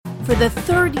For the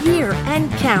third year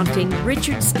and counting,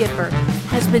 Richard Skipper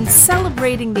has been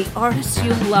celebrating the artists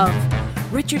you love.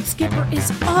 Richard Skipper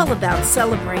is all about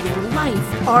celebrating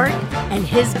life, art, and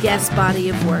his guest body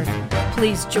of work.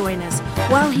 Please join us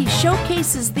while he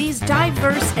showcases these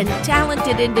diverse and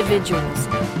talented individuals.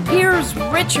 Here's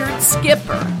Richard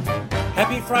Skipper.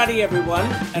 Happy Friday, everyone,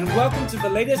 and welcome to the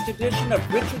latest edition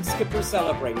of Richard Skipper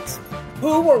Celebrates.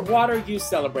 Who or what are you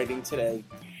celebrating today?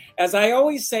 As I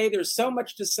always say, there's so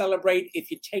much to celebrate if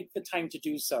you take the time to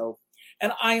do so.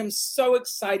 And I am so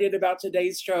excited about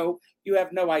today's show, you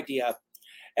have no idea.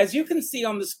 As you can see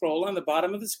on the scroll on the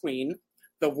bottom of the screen,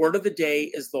 the word of the day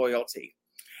is loyalty.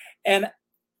 And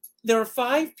there are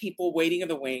 5 people waiting in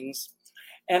the wings,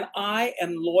 and I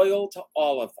am loyal to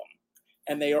all of them.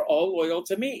 And they are all loyal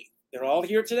to me. They're all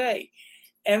here today.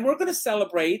 And we're going to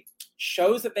celebrate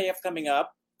shows that they have coming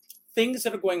up, things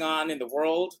that are going on in the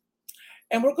world.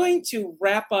 And we're going to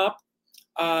wrap up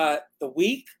the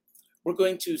week. We're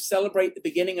going to celebrate the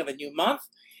beginning of a new month.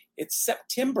 It's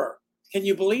September. Can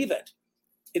you believe it?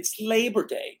 It's Labor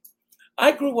Day.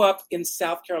 I grew up in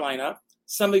South Carolina.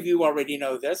 Some of you already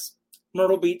know this,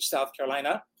 Myrtle Beach, South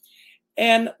Carolina.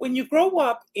 And when you grow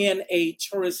up in a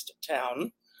tourist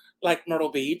town like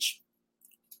Myrtle Beach,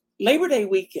 Labor Day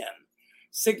weekend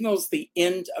signals the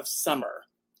end of summer,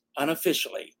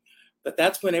 unofficially. But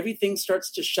that's when everything starts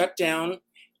to shut down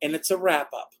and it's a wrap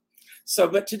up.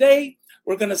 But today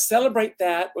we're going to celebrate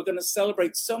that. We're going to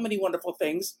celebrate so many wonderful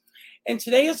things. And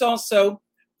today is also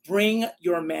Bring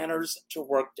Your Manners to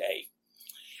Work Day.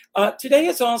 Today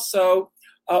is also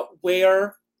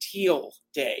Wear Teal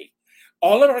Day.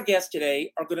 All of our guests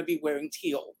today are going to be wearing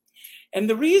teal. And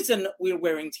the reason we're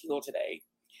wearing teal today,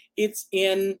 it's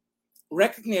in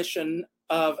recognition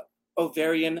of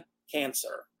ovarian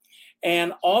cancer.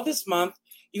 And all this month,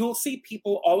 you will see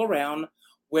people all around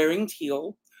wearing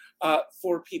teal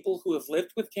for people who have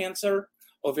lived with cancer,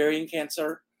 ovarian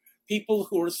cancer, people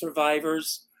who are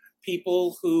survivors,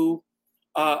 people who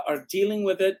are dealing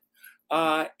with it.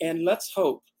 And let's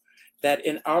hope that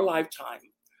in our lifetime,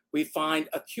 we find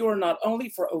a cure not only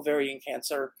for ovarian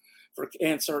cancer, for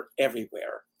cancer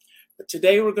everywhere. But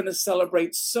today we're going to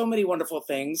celebrate so many wonderful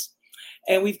things.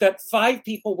 And we've got 5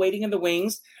 people waiting in the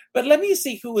wings. But let me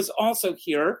see who is also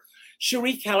here.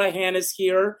 Cherie Callahan is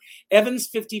here. Evans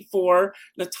 54,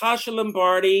 Natasha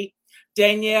Lombardi,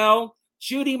 Danielle,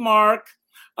 Judy Mark,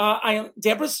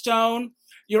 Deborah Stone.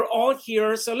 You're all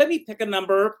here. So let me pick a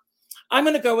number. I'm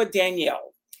going to go with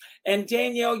Danielle. And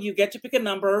Danielle, you get to pick a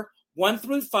number 1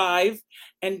 through 5.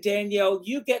 And Danielle,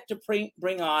 you get to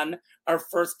bring on our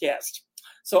first guest.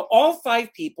 So all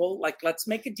 5 people, let's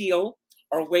make a deal,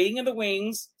 are waiting in the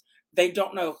wings. They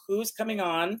don't know who's coming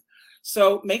on.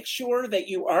 So make sure that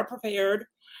you are prepared.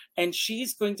 And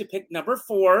she's going to pick number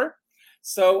 4.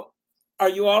 So are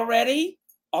you all ready?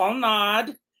 All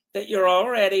nod that you're all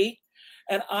ready.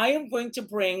 And I am going to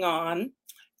bring on,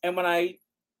 and when I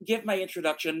give my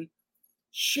introduction,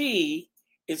 she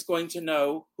is going to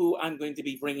know who I'm going to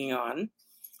be bringing on,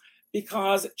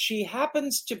 because she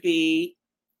happens to be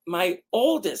my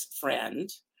oldest friend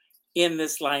in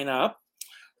this lineup.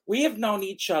 We have known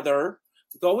each other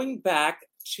going back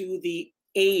to the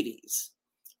 80s.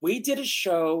 We did a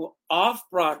show off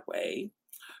Broadway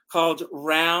called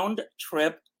Round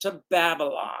Trip to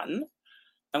Babylon.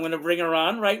 I'm going to bring her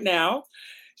on right now.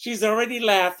 She's already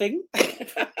laughing.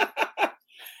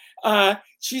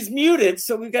 She's muted,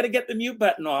 so we've got to get the mute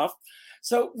button off.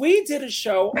 So we did a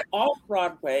show off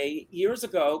Broadway years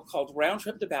ago called Round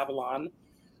Trip to Babylon.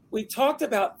 We talked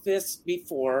about this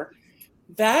before.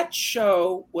 That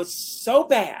show was so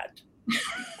bad.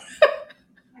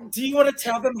 Do you want to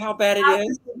tell them how bad it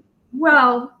is?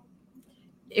 Well,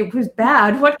 it was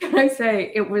bad. What can I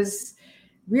say? It was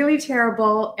really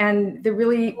terrible. And the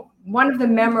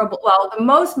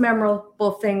most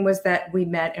memorable thing was that we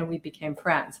met and we became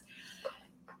friends.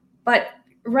 But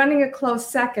running a close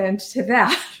second to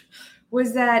that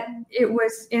was that it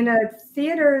was in a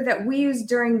theater that we used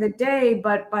during the day,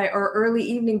 but by our early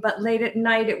evening, but late at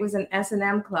night, it was an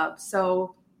S&M club.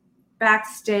 So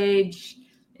backstage,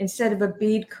 instead of a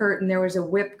bead curtain, there was a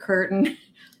whip curtain.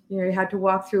 You had to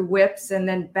walk through whips and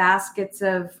then baskets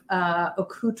of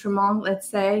accoutrement, let's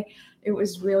say. It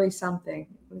was really something.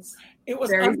 It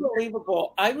was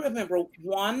unbelievable. I remember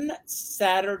one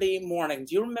Saturday morning.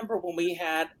 Do you remember when we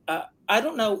had, I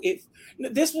don't know if,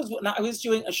 this was when I was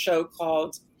doing a show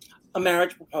called A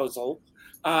Marriage Proposal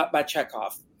by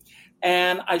Chekhov.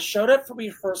 And I showed up for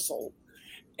rehearsal.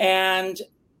 And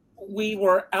we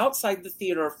were outside the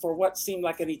theater for what seemed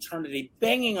like an eternity,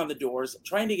 banging on the doors,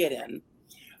 trying to get in.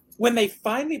 When they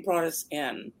finally brought us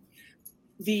in,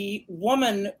 the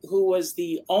woman who was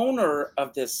the owner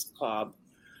of this club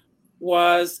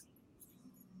was,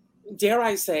 dare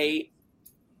I say,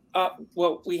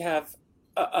 well, we have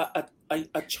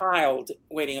a child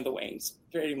waiting in the wings,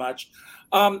 pretty much.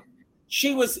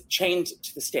 She was chained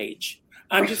to the stage.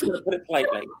 I'm just going to put it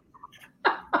politely.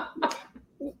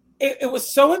 It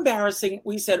was so embarrassing.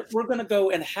 We said, we're going to go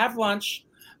and have lunch.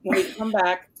 When we come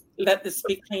back, let this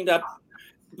be cleaned up.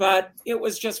 But it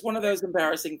was just one of those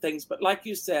embarrassing things. But like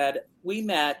you said, we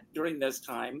met during this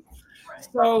time.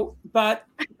 So, but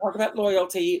talk about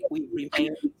loyalty. We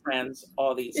remain friends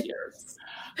all these years.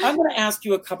 I'm going to ask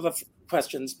you a couple of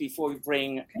questions before we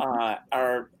bring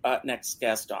our next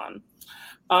guest on.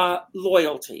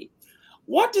 Loyalty.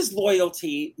 What does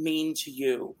loyalty mean to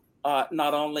you,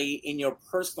 not only in your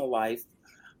personal life,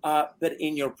 but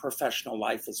in your professional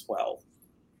life as well?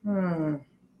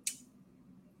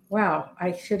 Wow,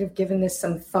 I should have given this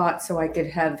some thought so I could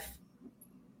have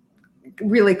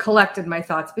really collected my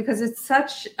thoughts, because it's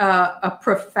such a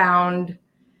profound,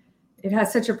 it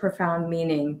has such a profound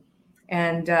meaning.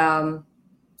 And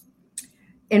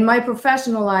in my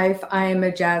professional life, I am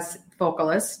a jazz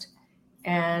vocalist,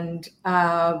 and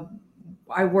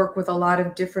I work with a lot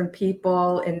of different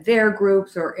people in their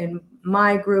groups or in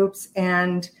my groups.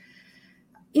 And,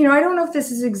 you know, I don't know if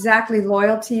this is exactly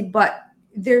loyalty, but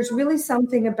there's really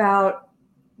something about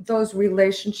those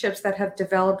relationships that have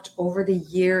developed over the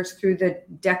years, through the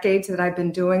decades that I've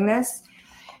been doing this.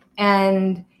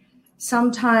 And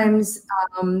sometimes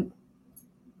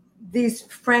these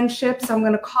friendships, I'm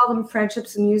going to call them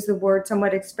friendships and use the word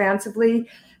somewhat expansively,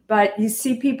 but you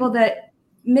see people that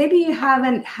maybe you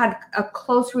haven't had a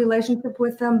close relationship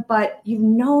with them, but you've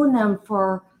known them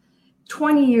for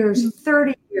 20 years,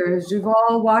 30 years. You've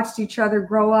all watched each other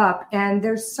grow up. And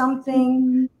there's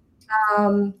something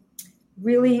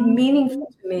really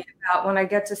meaningful to me about when I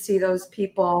get to see those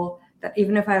people, that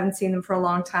even if I haven't seen them for a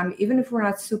long time, even if we're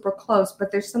not super close,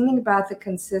 but there's something about the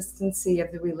consistency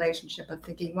of the relationship of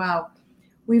thinking, wow,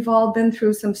 we've all been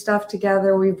through some stuff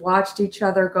together. We've watched each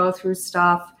other go through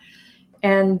stuff.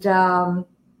 And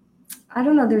I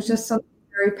don't know, there's just something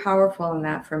very powerful in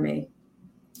that for me.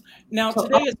 Now, So,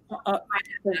 today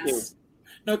is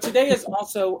today is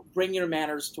also Bring Your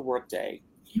Manners to Work Day.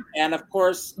 And of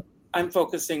course, I'm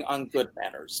focusing on good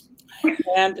manners.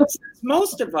 And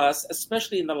most of us,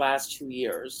 especially in the last 2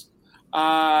 years,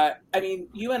 I mean,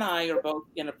 you and I are both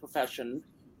in a profession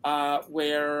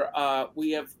where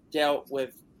we have dealt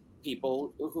with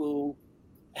people who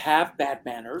have bad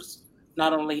manners,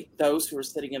 not only those who are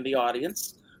sitting in the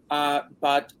audience,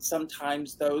 but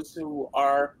sometimes those who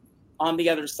are on the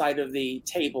other side of the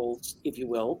table, if you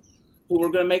will, who are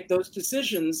going to make those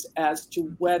decisions as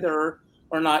to whether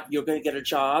or not you're going to get a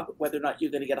job, whether or not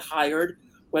you're going to get hired,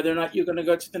 whether or not you're going to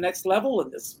go to the next level in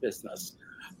this business.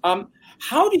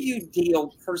 How do you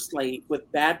deal personally with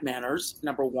bad manners,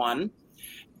 number one?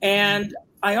 And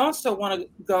I also want to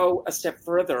go a step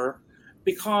further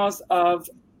because of,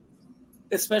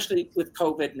 especially with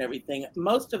COVID and everything,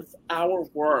 most of our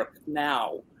work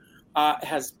now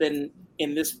has been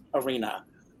in this arena.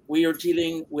 We are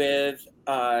dealing with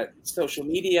social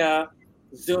media,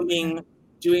 Zooming,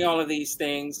 doing all of these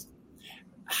things.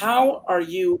 How do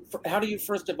you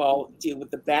first of all deal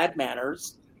with the bad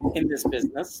manners in this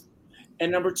business?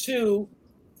 And number two,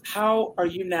 how are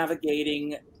you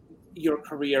navigating your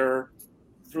career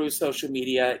through social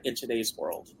media in today's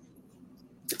world?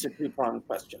 It's a two-pronged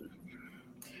question.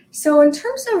 So in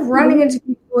terms of running into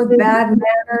people with bad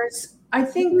manners, I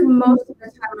think most of the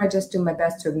time I just do my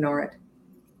best to ignore it.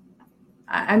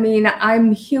 I mean,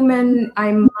 I'm human.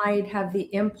 I might have the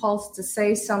impulse to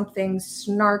say something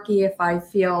snarky if I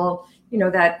feel, you know,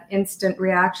 that instant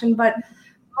reaction. But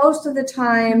most of the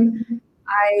time,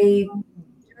 I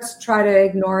just try to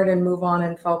ignore it and move on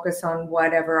and focus on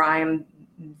whatever I'm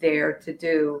there to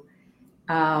do.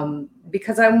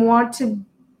 Because I want to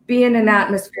be in an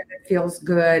atmosphere that feels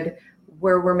good,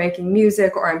 where we're making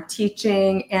music or I'm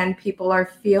teaching and people are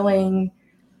feeling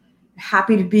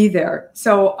happy to be there.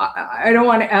 So I don't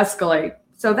want to escalate.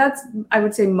 So that's, I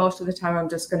would say most of the time, I'm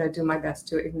just going to do my best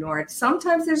to ignore it.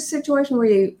 Sometimes there's a situation where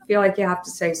you feel like you have to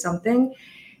say something.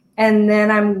 And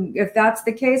then if that's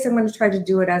the case, I'm going to try to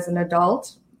do it as an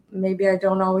adult. Maybe I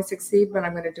don't always succeed, but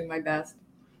I'm going to do my best.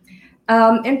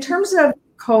 In terms of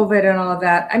COVID and all of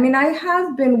that, I mean, I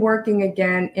have been working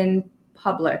again in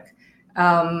public.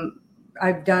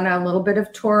 I've done a little bit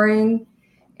of touring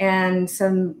and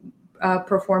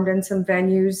performed in some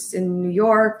venues in New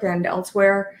York and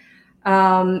elsewhere.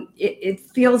 It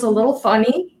feels a little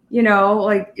funny, you know,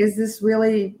 like, is this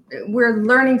really, we're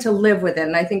learning to live with it.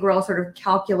 And I think we're all sort of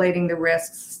calculating the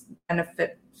risks,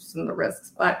 benefits and the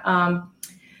risks. But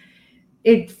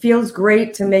it feels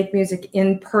great to make music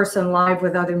in person live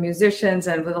with other musicians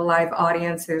and with a live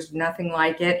audience. There's nothing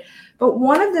like it. But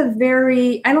one of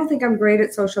the I don't think I'm great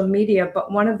at social media,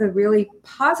 but one of the really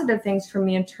positive things for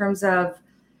me in terms of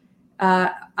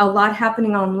a lot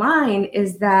happening online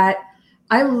is that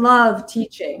I love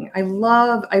teaching. I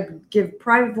give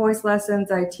private voice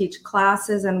lessons. I teach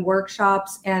classes and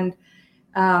workshops. And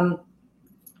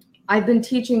I've been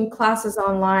teaching classes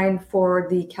online for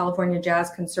the California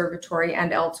Jazz Conservatory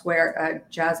and elsewhere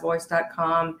at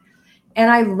jazzvoice.com.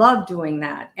 And I love doing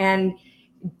that. And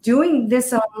doing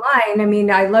this online, I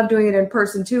mean, I love doing it in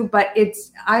person too, but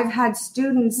I've had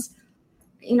students,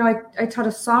 I taught a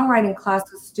songwriting class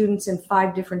with students in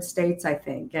 5 different states, I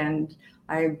think. And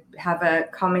I have a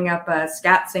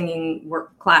scat singing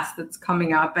work class that's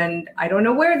coming up, and I don't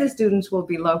know where the students will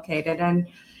be located. And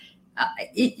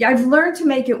I've learned to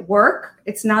make it work.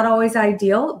 It's not always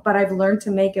ideal, but I've learned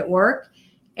to make it work,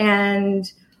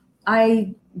 and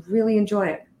I really enjoy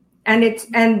it.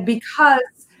 And because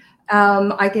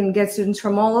I can get students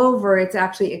from all over, it's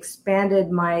actually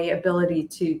expanded my ability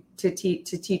to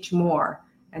teach more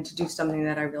and to do something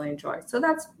that I really enjoy. So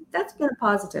that's been a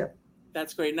positive.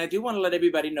 That's great. And I do want to let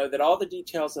everybody know that all the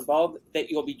details of all that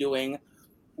you'll be doing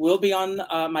will be on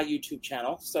my YouTube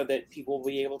channel so that people will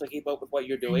be able to keep up with what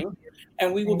you're doing.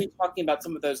 And we will be talking about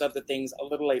some of those other things a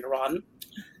little later on.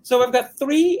 So I've got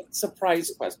 3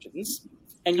 surprise questions,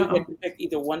 and you get to pick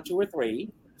either 1, 2, or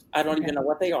 3. I don't even know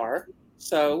what they are.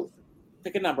 So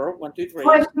pick a number, 1, 2, 3. Oh,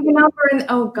 I pick a number, and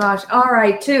oh gosh. All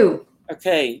right, 2.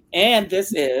 Okay. And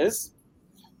this is,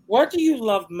 what do you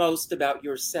love most about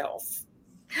yourself?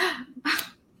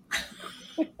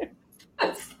 What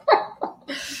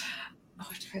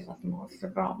do I love most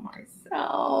about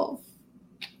myself?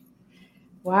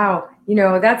 Wow.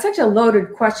 That's such a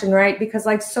loaded question, right? Because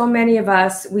like so many of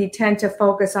us, we tend to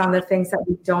focus on the things that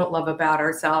we don't love about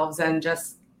ourselves and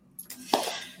just,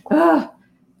 I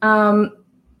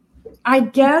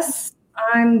guess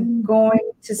I'm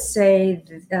going to say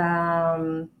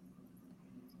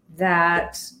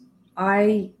that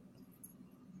I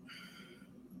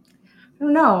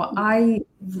don't know. I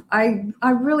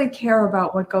really care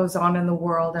about what goes on in the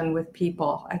world and with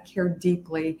people. I care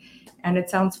deeply. And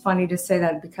it sounds funny to say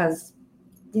that because,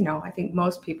 I think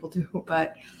most people do,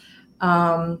 but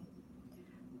I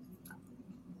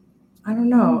don't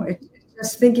know. It's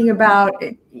just thinking about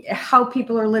how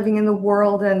people are living in the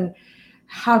world and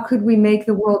how could we make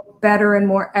the world better and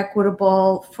more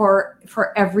equitable for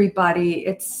everybody.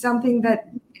 It's something that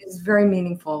is very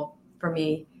meaningful for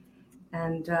me.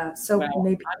 And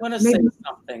maybe I want to say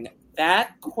something.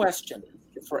 That question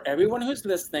for everyone who's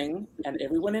listening and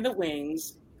everyone in the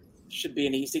wings should be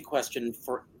an easy question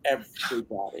for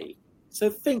everybody. So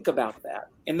think about that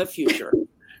in the future.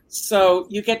 So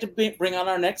you get to bring on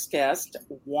our next guest,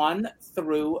 1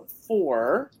 through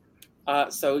 4.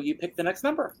 So you pick the next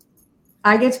number.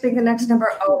 I get to pick the next number.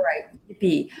 All right.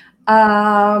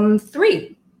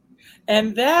 3.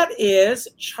 And that is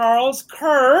Charles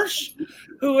Kirsch,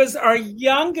 who is our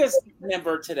youngest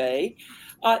member today.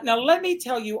 Now, let me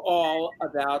tell you all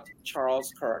about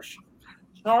Charles Kirsch.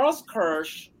 Charles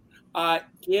Kirsch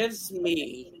gives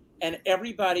me and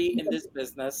everybody in this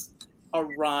business a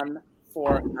run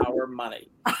for our money.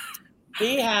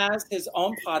 He has his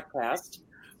own podcast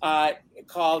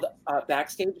called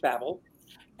Backstage Babble,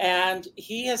 and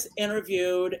he has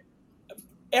interviewed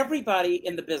everybody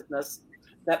in the business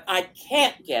that I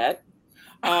can't get.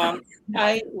 I'm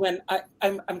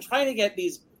trying to get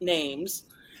these names,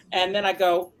 and then I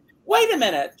go, wait a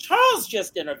minute, Charles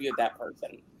just interviewed that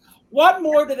person. What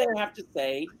more do they have to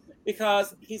say?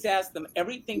 Because he's asked them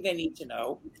everything they need to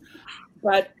know.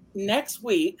 But next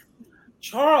week,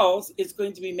 Charles is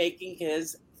going to be making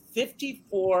his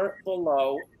 54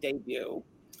 Below debut.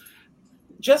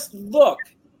 Just look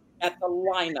at the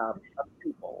lineup of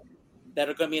people that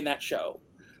are going to be in that show.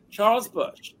 Charles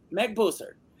Bush, Meg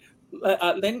Bussard,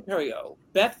 Lynn Perriot,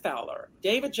 Beth Fowler,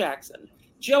 David Jackson,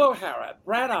 Jill O'Hara,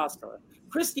 Brad Oscar,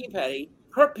 Christy Petty,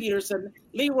 Kurt Peterson,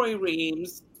 Leroy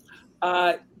Reams,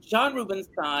 John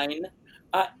Rubenstein,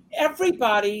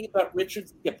 everybody but Richard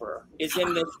Skipper is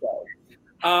in this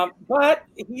show. But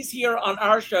he's here on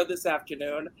our show this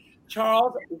afternoon.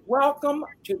 Charles, welcome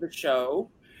to the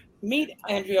show. Meet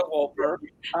Andrea Wolper.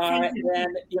 And,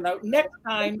 next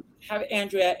time, have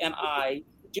Andrea and I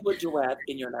do a duet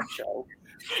in your next show.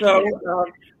 So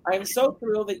I'm so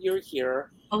thrilled that you're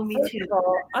here. Oh, me too. First of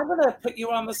all, I'm going to put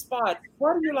you on the spot.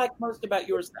 What do you like most about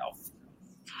yourself?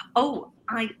 Oh,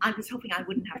 I was hoping I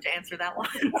wouldn't have to answer that one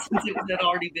since it had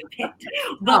already been picked.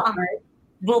 But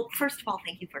Well, first of all,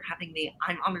 thank you for having me.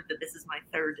 I'm honored that this is my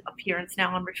third appearance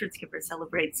now on Richard Skipper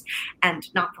Celebrates,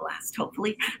 and not the last,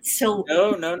 hopefully. So,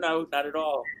 No, not at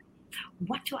all.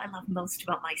 What do I love most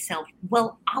about myself?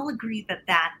 Well, I'll agree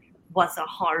that was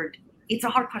it's a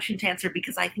hard question to answer,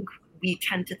 because I think we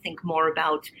tend to think more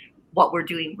about what we're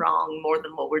doing wrong more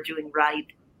than what we're doing right.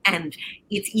 And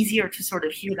it's easier to sort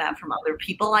of hear that from other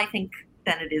people, I think,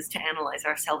 than it is to analyze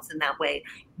ourselves in that way.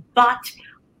 But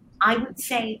I would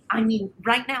say,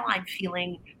 right now I'm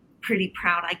feeling pretty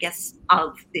proud, I guess,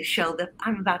 of the show that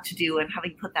I'm about to do and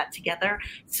having put that together.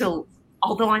 So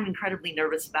although I'm incredibly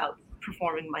nervous about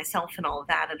performing myself and all of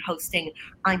that and hosting,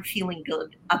 I'm feeling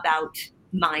good about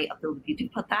my ability to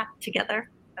put that together.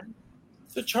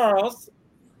 So Charles,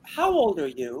 how old are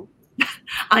you?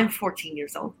 I'm 14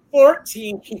 years old.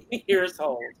 14 years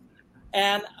old.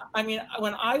 And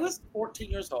when I was 14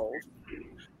 years old,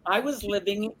 I was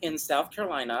living in South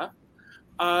Carolina,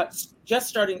 just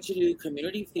starting to do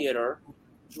community theater,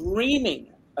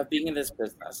 dreaming of being in this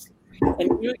business.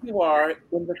 And here you are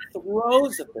in the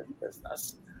throes of this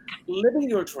business, living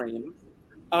your dream,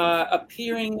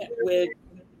 appearing with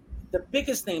the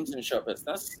biggest names in show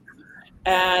business.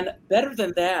 And better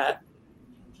than that,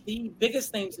 the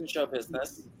biggest names in show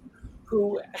business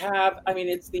who have,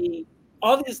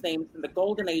 all these names in the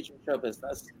golden age of show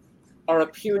business are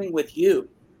appearing with you.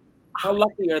 How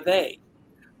lucky are they?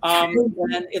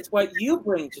 And it's what you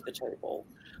bring to the table.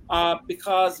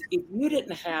 Because if you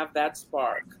didn't have that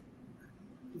spark,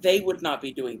 they would not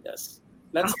be doing this.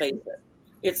 Let's face it.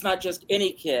 It's not just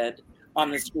any kid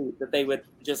on the street that they would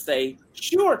just say,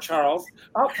 sure, Charles,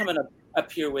 I'll come and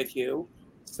appear with you.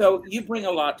 So you bring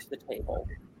a lot to the table.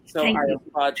 So I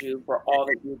applaud you for all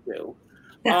that you do.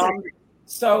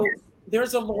 So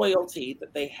there's a loyalty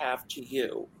that they have to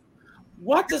you.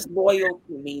 What does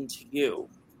loyalty mean to you?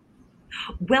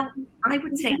 Well, I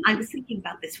would say, I was thinking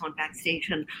about this one backstage,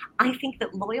 and I think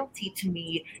that loyalty to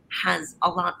me has a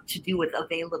lot to do with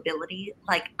availability.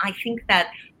 Like, I think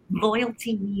that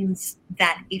loyalty means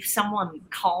that if someone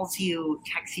calls you,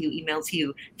 texts you, emails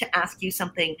you to ask you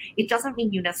something, it doesn't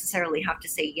mean you necessarily have to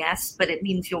say yes, but it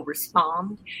means you'll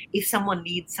respond. If someone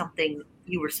needs something,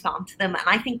 you respond to them. And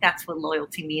I think that's what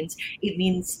loyalty means. It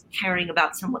means caring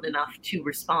about someone enough to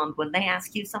respond when they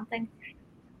ask you something.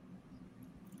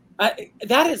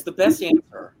 That is the best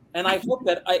answer. And I hope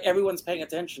that everyone's paying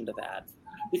attention to that.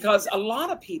 Because a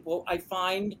lot of people, I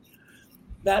find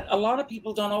that a lot of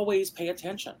people don't always pay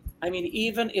attention.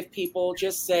 Even if people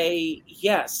just say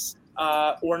yes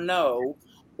or no,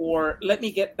 or let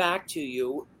me get back to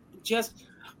you,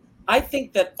 I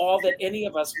think that all that any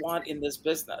of us want in this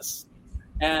business,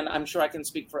 and I'm sure I can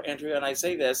speak for Andrea and I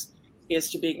say this, is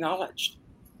to be acknowledged.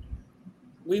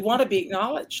 We want to be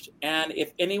acknowledged. And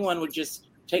if anyone would just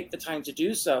take the time to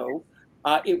do so,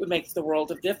 it would make the world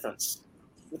of difference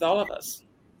with all of us.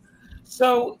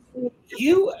 So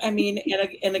you, and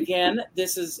again,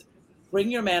 this is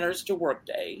Bring Your Manners to Work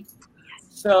Day.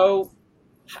 So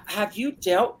have you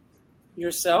dealt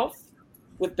yourself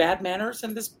with bad manners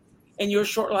in your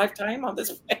short lifetime on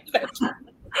this planet?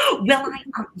 Well,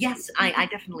 yes, I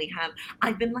definitely have.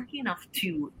 I've been lucky enough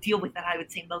to deal with that, I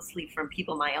would say, mostly from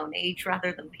people my own age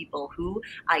rather than people who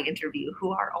I interview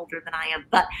who are older than I am.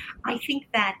 But I think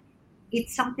that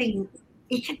it's something,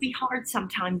 it can be hard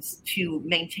sometimes to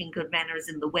maintain good manners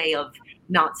in the way of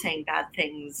not saying bad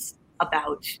things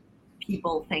about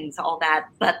people, things, all that.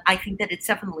 But I think that it's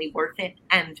definitely worth it.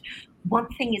 And one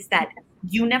thing is that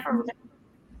you never,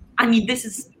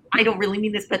 I don't really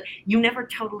mean this, but you never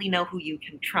totally know who you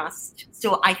can trust.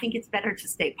 So I think it's better to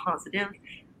stay positive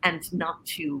and not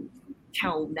to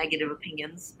tell negative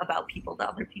opinions about people to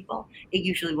other people. It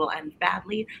usually will end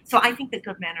badly. So I think that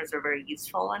good manners are very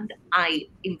useful, and I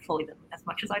employ them as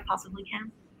much as I possibly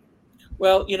can.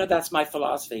 Well, that's my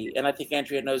philosophy. And I think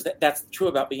Andrea knows that that's true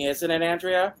about me, isn't it,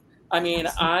 Andrea?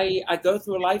 I go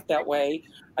through life that way.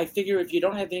 I figure if you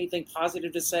don't have anything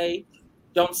positive to say,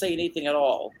 don't say anything at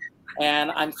all.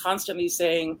 And I'm constantly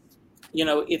saying,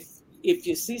 if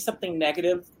you see something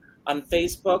negative on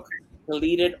Facebook,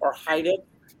 delete it or hide it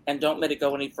and don't let it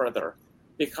go any further,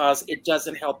 because it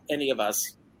doesn't help any of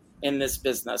us in this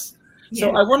business. Yeah.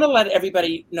 So I want to let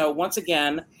everybody know once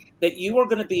again that you are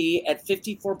going to be at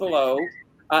 54 Below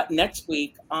next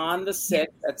week on the 6th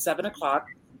at 7:00.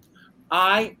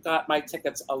 I got my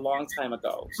tickets a long time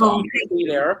ago, so I'm going to be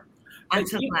there. I'm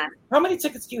so glad. How many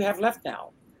tickets do you have left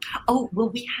now? Oh, well,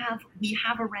 we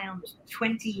have around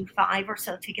 25 or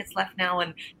so tickets left now,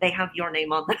 and they have your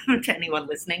name on them to anyone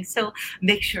listening. So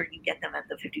make sure you get them at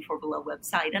the 54 Below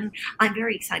website. And I'm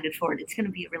very excited for it. It's going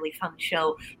to be a really fun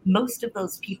show. Most of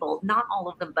those people, not all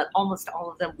of them, but almost all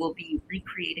of them will be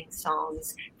recreating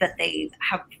songs that they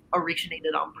have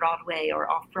originated on Broadway or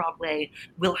off Broadway.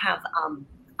 We'll have,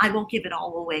 I won't give it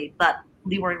all away, but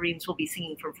Leroy Reams will be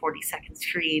singing from 42nd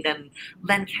Street, and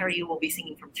Len Carey will be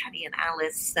singing from Teddy and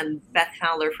Alice, and Beth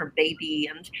Fowler from Baby,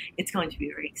 and it's going to be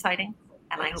very exciting.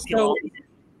 And I hope you'll all be there.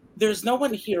 There's no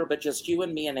one here but just you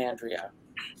and me and Andrea.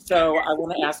 So I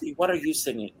want to ask you, what are you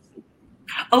singing?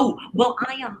 Oh, well,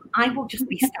 I will just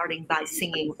be starting by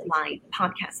singing my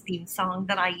podcast theme song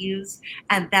that I use,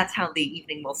 and that's how the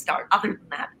evening will start. Other than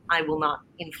that, I will not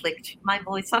inflict my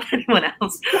voice on anyone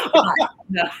else. But,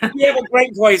 no. You have a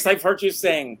great voice. I've heard you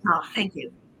sing. Oh, thank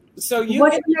you. So you.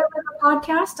 What's the name of the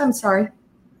podcast? I'm sorry.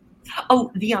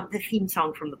 Oh, the theme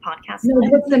song from the podcast. No,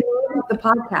 what's the name of the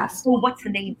podcast? Oh, what's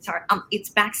the name? Sorry, it's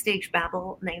Backstage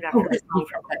Babble, named after the song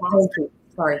from the podcast. Thank you.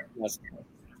 Sorry. Yes.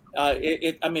 And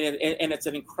it's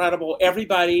an incredible.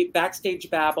 Everybody, Backstage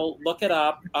Babble, look it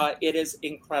up. It is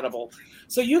incredible.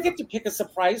 So you get to pick a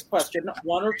surprise question,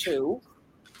 one or two.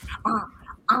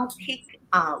 I'll pick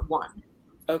one.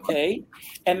 Okay.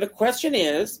 And the question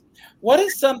is, what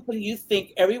is something you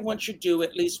think everyone should do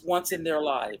at least once in their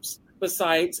lives,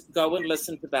 besides go and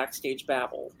listen to Backstage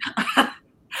Babble?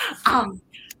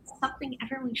 Something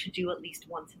everyone should do at least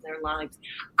once in their lives.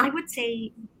 I would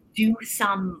say do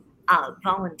some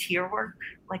volunteer work,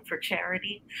 like for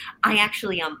charity. I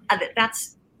actually,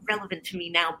 that's relevant to me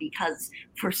now because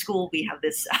for school we have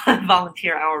this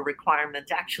volunteer hour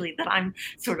requirement actually that I'm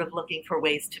sort of looking for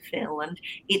ways to fill, and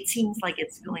it seems like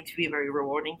it's going to be a very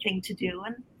rewarding thing to do,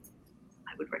 and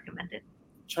I would recommend it.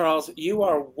 Charles, you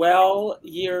are well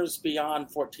years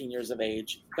beyond 14 years of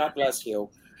age. God bless you.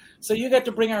 So you get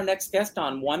to bring our next guest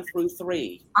on 1 through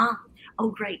 3. Oh,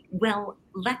 great. Well,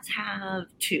 let's have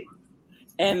 2.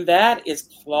 And that is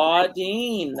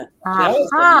Claudine.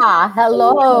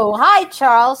 Hello. Hi,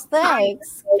 Charles.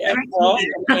 Thanks. And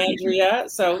Andrea.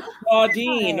 So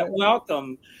Claudine,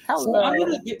 welcome. Hello. So I'm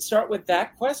going to start with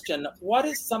that question. What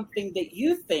is something that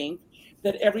you think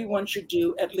that everyone should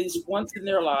do at least once in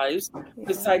their lives,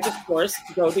 besides, of course,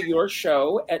 go to your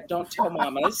show at Don't Tell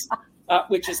Mamas,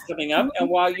 which is coming up. And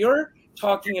while you're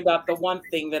talking about the one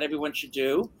thing that everyone should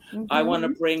do, I want to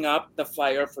bring up the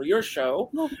flyer for your show,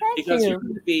 because you're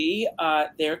going to be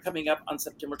there coming up on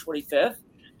September 25th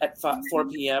at 4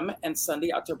 p.m. and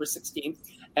Sunday, October 16th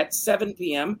at 7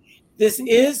 p.m. This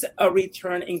is a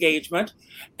return engagement.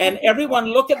 And everyone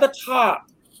look at the top.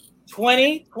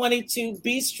 2022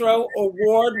 Bistro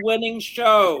Award-winning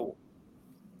show.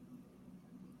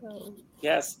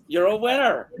 Yes, you're a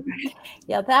winner.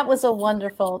 Yeah, that was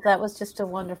just a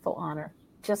wonderful honor.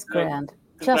 Just grand.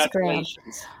 Just grand.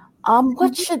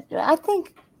 I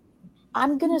think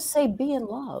I'm going to say be in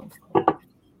love.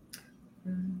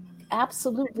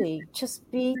 Absolutely. Just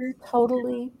be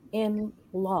totally in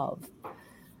love.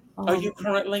 Are you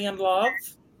currently in love?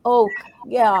 Oh,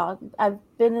 yeah. I've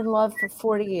been in love for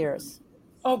 40 years.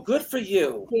 Oh, good for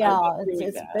you. Yeah,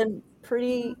 it's been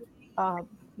pretty,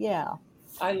 yeah.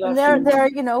 I love and there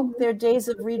are days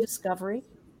of rediscovery,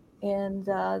 and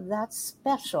that's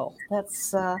special.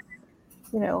 That's, I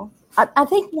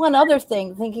think one other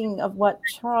thing, thinking of what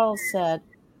Charles said,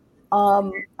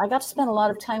 I got to spend a lot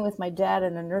of time with my dad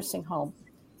in a nursing home.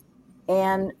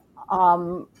 And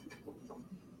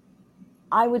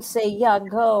I would say, yeah,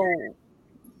 go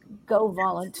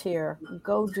volunteer,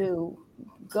 go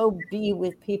be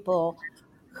with people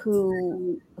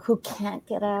who can't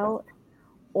get out,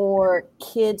 or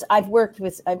kids. I've worked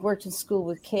in school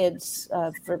with kids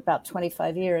for about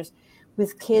 25 years,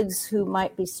 with kids who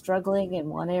might be struggling in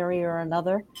one area or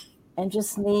another and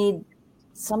just need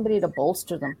somebody to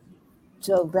bolster them.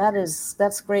 So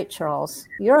that's great, Charles.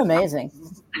 You're amazing.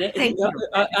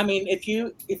 I mean, if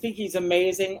you think he's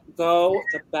amazing, go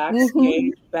to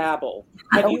Backstage Babble.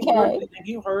 Have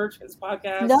you heard his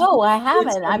podcast? No, I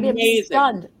haven't. I've been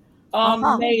stunned.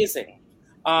 Amazing.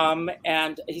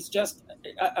 And he's just,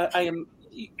 I am,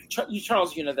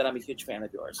 Charles, you know that I'm a huge fan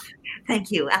of yours.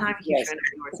 Thank you. And I'm a huge fan of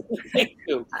yours. Thank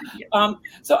you.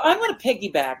 So I'm going to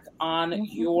piggyback on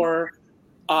your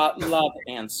love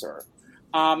answer.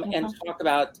 And talk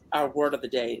about our word of the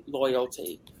day,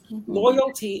 loyalty.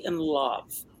 Loyalty and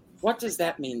love. What does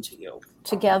that mean to you?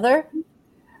 Together?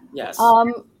 Yes.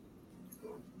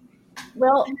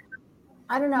 Well,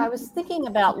 I don't know. I was thinking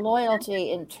about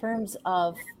loyalty in terms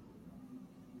of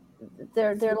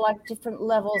they're like different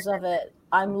levels of it.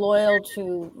 I'm loyal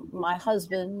to my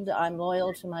husband. I'm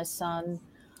loyal to my son.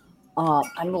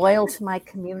 I'm loyal to my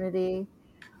community.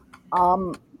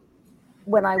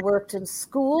 When I worked in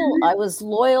school, I was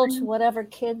loyal to whatever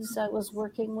kids I was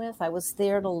working with. I was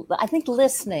there to, I think,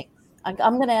 listening.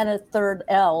 I'm going to add a third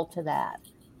L to that,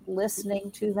 listening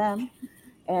to them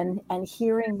and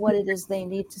hearing what it is they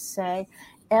need to say.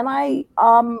 And I,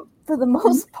 for the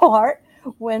most part,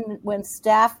 when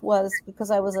staff was,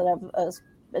 because I was an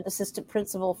assistant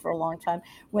principal for a long time,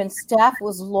 when staff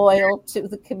was loyal to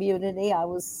the community, I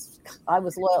was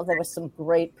loyal. There were some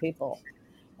great people,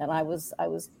 and I was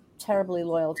terribly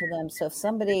loyal to them. So if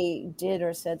somebody did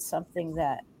or said something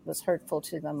that was hurtful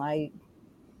to them, I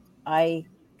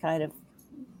kind of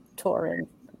tore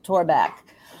back.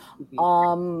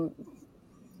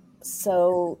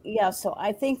 So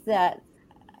I think that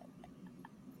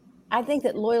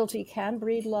loyalty can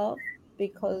breed love,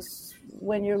 because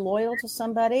when you're loyal to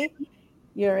somebody,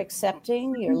 you're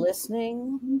accepting, you're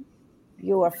listening,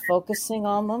 you are focusing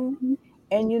on them,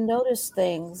 and you notice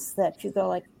things that you go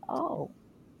like, oh,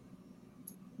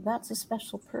 that's a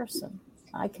special person.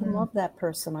 I can love that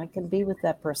person. I can be with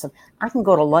that person. I can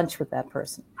go to lunch with that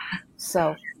person.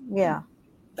 So, yeah.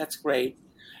 That's great.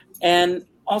 And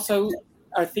also,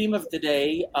 our theme of the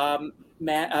day,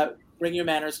 Bring Your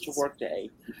Manners to Work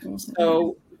Day.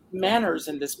 So, manners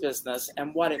in this business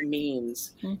and what it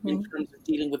means in terms of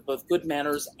dealing with both good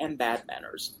manners and bad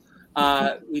manners.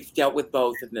 We've dealt with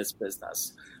both in this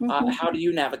business. How do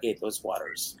you navigate those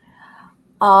waters?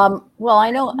 Well,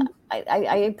 I know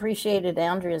I appreciated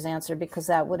Andrea's answer, because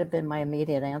that would have been my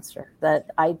immediate answer.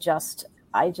 That I've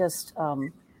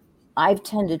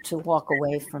tended to walk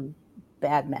away from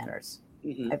bad manners.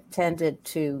 I've tended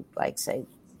to say,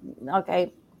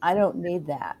 okay, I don't need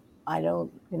that. I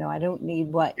don't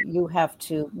need what you have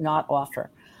to not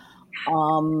offer.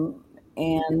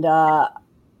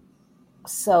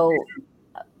 So,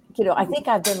 I think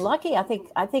I've been lucky. I think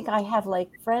I have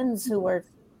friends who are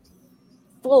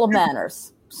full of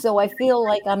manners. So I feel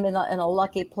like I'm in a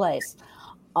lucky place.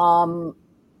 I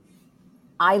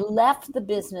left the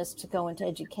business to go into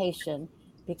education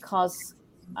because,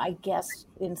 I guess,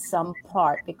 in some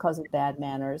part because of bad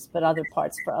manners, but other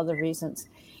parts for other reasons.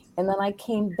 And then I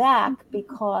came back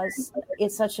because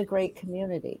it's such a great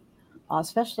community,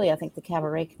 especially I think the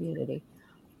cabaret community.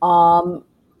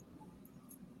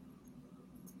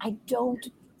 I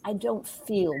don't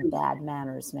feel bad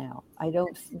manners now. I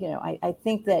don't, I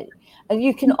think that, and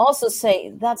you can also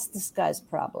say that's this guy's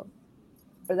problem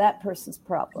or that person's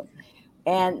problem.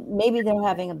 And maybe they're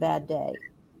having a bad day.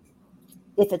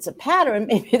 If it's a pattern,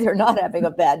 maybe they're not having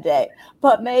a bad day.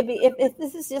 But maybe if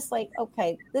this is just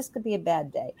okay, this could be a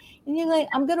bad day. And you're like,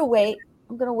 I'm going to wait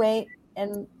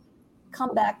and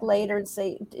come back later and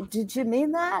say, did you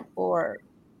mean that? Or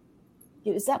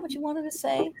is that what you wanted to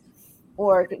say?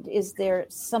 Or is there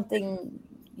something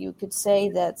you could say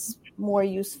that's more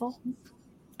useful?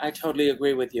 I totally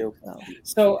agree with you.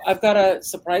 So I've got a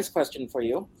surprise question for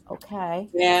you. Okay.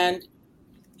 And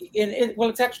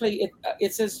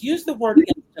it says use the word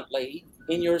instantly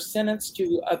in your sentence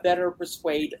to better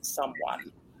persuade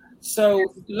someone.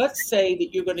 So let's say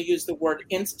that you're going to use the word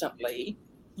instantly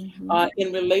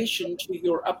in relation to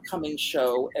your upcoming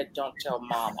show at Don't Tell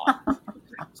Mama.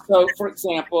 So, for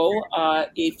example,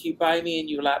 if you buy me a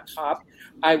new laptop,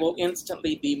 I will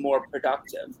instantly be more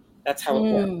productive. That's how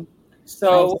it works.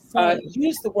 So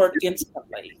use the word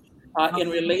instantly in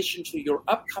relation to your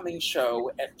upcoming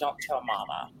show at Don't Tell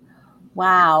Mama.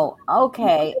 Wow.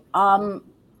 Okay. I'm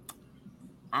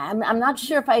not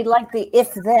sure if I like the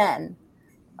if then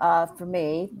for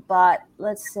me, but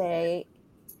let's say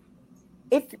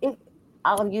if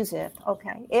I'll use it.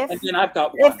 Okay. And then I've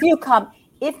got one.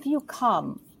 If you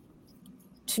come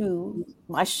to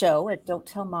my show at Don't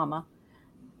Tell Mama,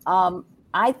 I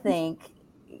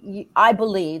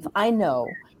know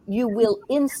you will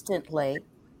instantly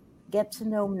get to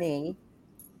know me,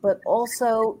 but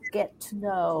also get to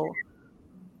know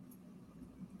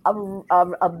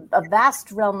a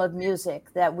vast realm of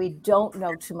music that we don't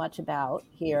know too much about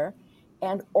here,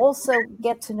 and also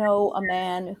get to know a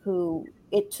man who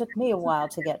it took me a while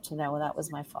to get to know, and that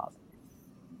was my father.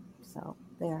 So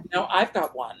there. Now I've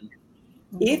got one.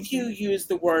 If you use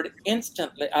the word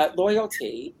instantly,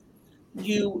 loyalty,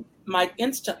 you might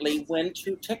instantly win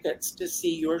 2 tickets to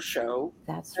see your show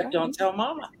at Don't Tell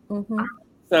Mama.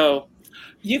 So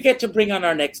you get to bring on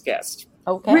our next guest.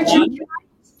 Okay. Richard,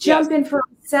 jump in for a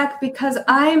sec, because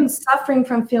I'm suffering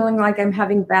from feeling like I'm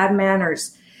having bad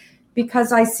manners,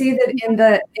 because I see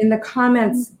that in the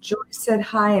comments, Joyce said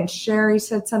hi and Sherry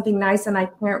said something nice and I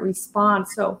can't respond.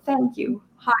 So thank you.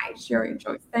 Hi, Sherry and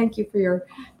Joyce. Thank you for your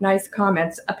nice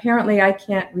comments. Apparently, I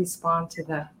can't respond to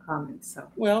the comments. So,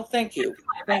 well, thank you.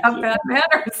 I have bad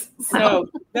manners. So.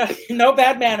 No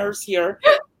bad manners here.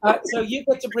 So you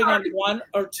get to bring on one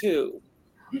or two.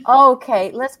 Okay,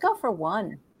 let's go for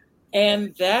one.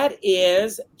 And that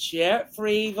is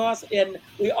Jeffrey Voss. And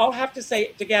we all have to say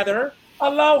it together.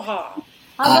 Aloha.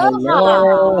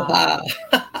 Aloha.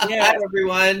 Yes. Hi,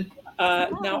 everyone.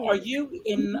 Now, are you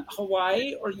in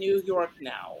Hawaii or New York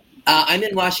now? I'm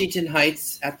in Washington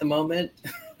Heights at the moment.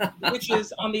 Which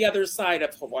is on the other side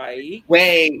of Hawaii.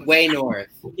 Way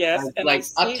north. Yes. And like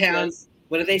uptown.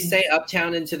 What do they say?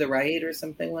 Uptown and to the right or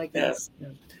something like that? Yes.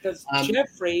 Because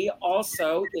Jeffrey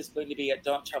also is going to be at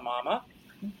Don't Tell Mama.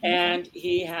 And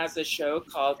he has a show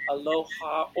called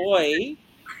Aloha Oi,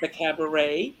 the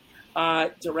cabaret,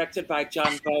 directed by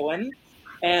John Bowen.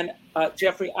 And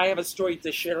Jeffrey, I have a story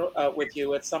to share with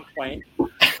you at some point.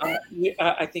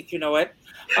 I think you know it.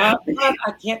 But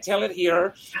I can't tell it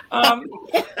here.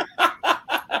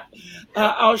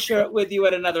 I'll share it with you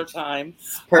at another time.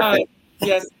 Perfect.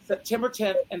 Yes, September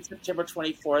 10th and September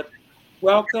 24th.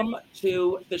 Welcome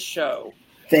to the show.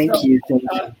 Thank you.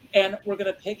 And we're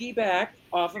going to piggyback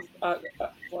off of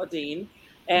Claudine.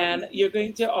 And you're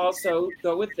going to also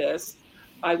go with this.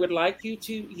 I would like you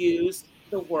to use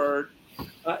the word,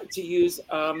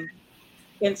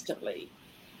 instantly.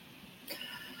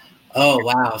 Oh,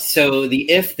 wow. So the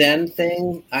if-then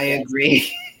thing, I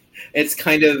agree. It's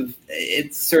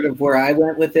sort of where I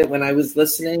went with it when I was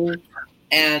listening.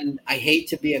 And I hate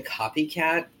to be a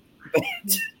copycat, but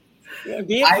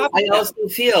I also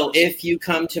feel if you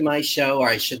come to my show, or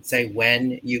I should say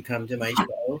when you come to my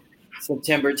show,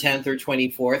 September 10th or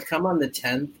 24th, come on the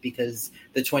 10th because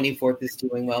the 24th is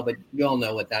doing well, but you all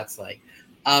know what that's like.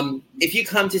 If you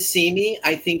come to see me,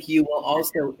 I think you will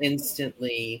also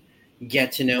instantly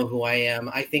get to know who I am,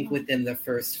 I think within the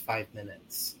first 5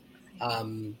 minutes.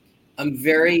 I'm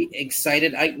very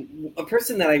excited. A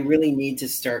person that I really need to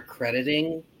start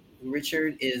crediting,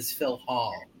 Richard, is Phil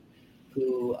Hall,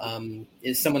 who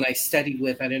is someone I studied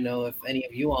with. I don't know if any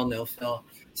of you all know Phil.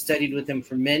 Studied with him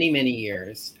for many, many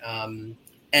years. And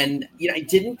I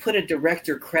didn't put a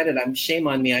director credit. Shame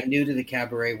on me. I'm new to the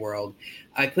cabaret world.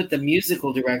 I put the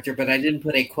musical director, but I didn't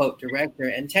put a quote director.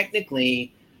 And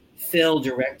technically, Phil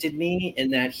directed me in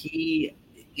that he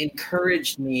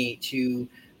encouraged me to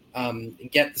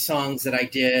get the songs that I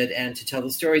did and to tell the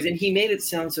stories. And he made it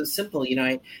sound so simple.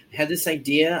 I had this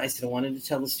idea. I said I wanted to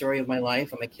tell the story of my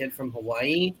life. I'm a kid from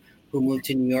Hawaii who moved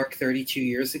to New York 32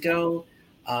 years ago.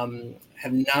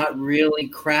 Have not really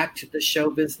cracked the show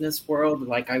business world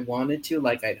like I wanted to,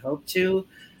 like I'd hoped to.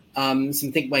 So I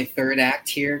think my third act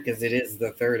here, because it is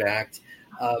the third act.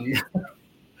 I'm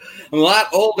a lot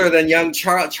older than young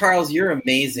Charles. Charles, you're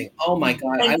amazing. Oh my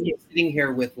God. I was sitting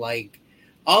here with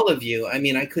all of you.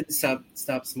 I couldn't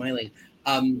stop smiling.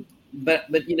 But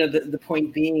the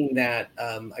point being that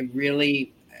I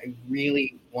really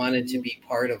wanted to be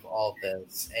part of all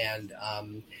this. And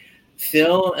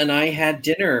Phil and I had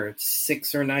dinner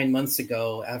 6 or 9 months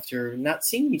ago after not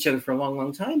seeing each other for a long,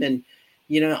 long time. And,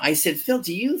 I said, Phil,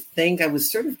 do you think, I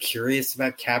was sort of curious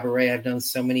about cabaret. I've known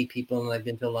so many people and I've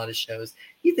been to a lot of shows.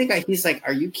 He's like,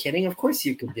 are you kidding? Of course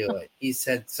you could do it. He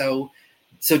said, so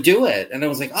do it. And I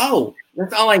was like, oh,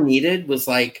 that's all I needed was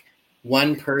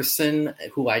one person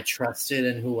who I trusted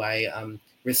and who I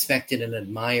respected and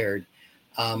admired.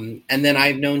 And then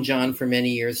I've known John for many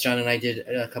years. John and I did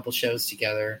a couple shows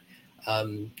together.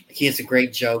 He has a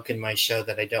great joke in my show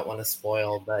that I don't want to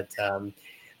spoil, but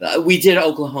we did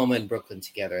Oklahoma and Brooklyn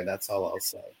together. That's all I'll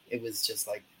say. It was just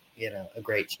a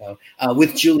great show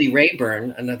with Julie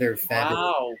Rayburn, another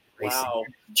fabulous. Wow.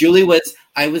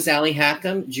 I was Allie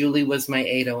Hackham. Julie was my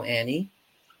Ado Annie.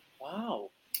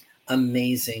 Wow.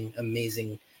 Amazing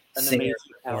singer,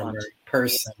 performer,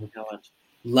 person.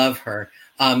 Love her.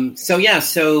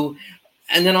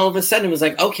 And then all of a sudden it was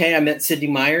like, okay, I met Sidney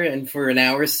Meyer, and for an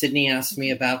hour, Sidney asked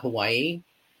me about Hawaii.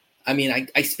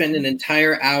 I spent an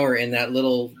entire hour in that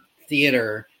little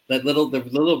theater, the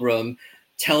little room,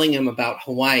 telling him about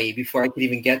Hawaii before I could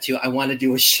even get to, I want to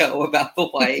do a show about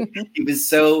Hawaii. He was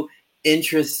so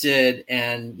interested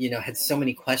and, had so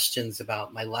many questions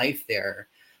about my life there.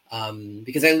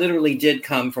 Because I literally did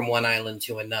come from one island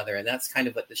to another, and that's kind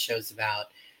of what the show's about.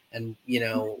 And,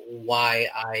 why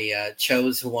I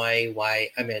chose Hawaii,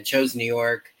 I chose New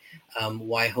York,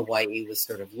 why Hawaii was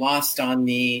sort of lost on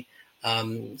me.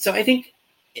 So I think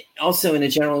also in a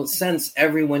general sense,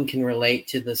 everyone can relate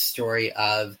to the story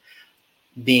of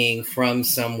being from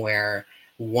somewhere,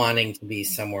 wanting to be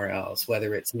somewhere else,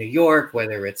 whether it's New York,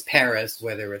 whether it's Paris,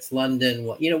 whether it's London,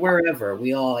 wherever.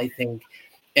 We all, I think,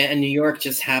 And New York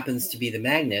just happens to be the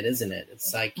magnet, isn't it?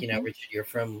 It's like, Richard, you're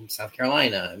from South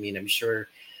Carolina. I mean, I'm sure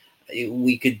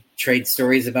we could trade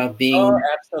stories about being. Oh,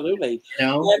 absolutely.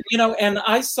 And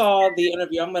I saw the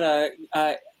interview.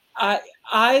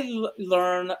 I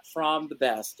learn from the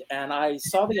best, and I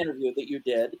saw the interview that you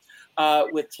did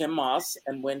with Tim Moss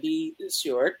and Wendy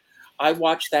Stewart. I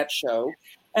watched that show,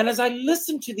 and as I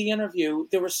listened to the interview,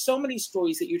 there were so many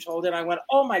stories that you told, and I went,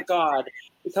 "Oh my God!"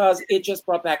 Because it just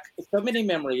brought back so many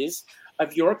memories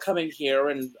of your coming here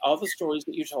and all the stories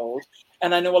that you told.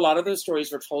 And I know a lot of those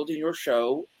stories were told in your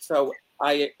show, so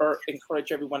I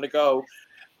encourage everyone to go.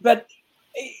 But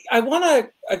I want to,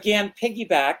 again,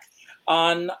 piggyback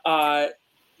on,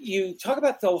 you talk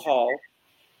about Phil Hall,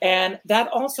 and that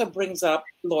also brings up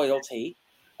loyalty.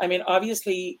 I mean,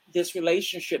 obviously, this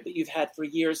relationship that you've had for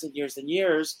years and years and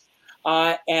years,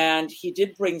 and he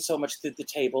did bring so much to the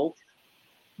table.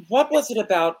 What was it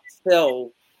about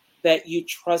Phil that you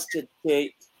trusted to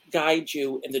guide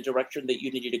you in the direction that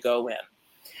you needed to go in?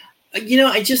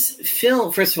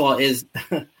 Phil, first of all, is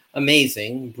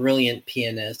amazing, brilliant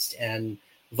pianist and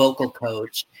vocal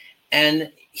coach.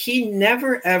 And he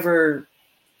never ever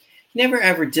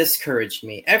discouraged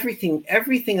me.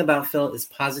 Everything about Phil is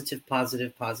positive.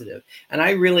 And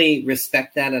I really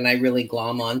respect that. And I really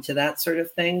glom onto that sort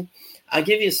of thing. I'll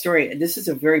give you a story. This is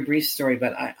a very brief story,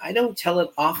 but I don't tell it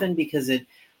often because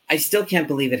I still can't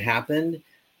believe it happened.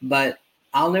 But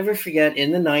I'll never forget,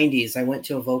 in the 90s, I went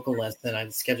to a vocal lesson. I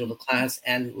scheduled a class,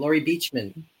 and Laurie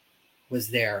Beachman was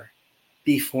there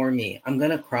before me. I'm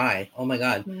going to cry. Oh, my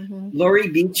God. Mm-hmm. Laurie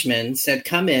Beachman said,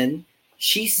 come in.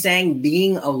 She sang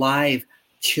Being Alive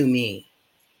to me.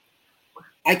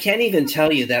 I can't even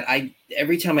tell you that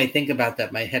every time I think about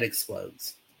that, my head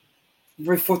explodes.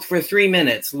 For 3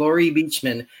 minutes, Laurie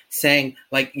Beachman sang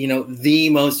the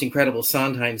most incredible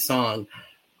Sondheim song,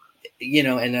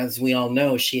 and as we all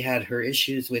know, she had her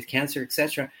issues with cancer,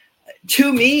 etc.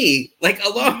 To me,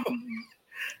 alone.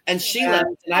 And she left.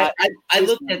 And I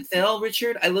looked at Phil,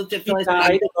 Richard. I looked at Phil. He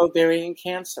died of ovarian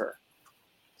cancer.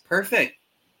 Perfect.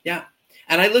 Yeah.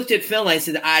 And I looked at Phil and I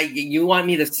said, you want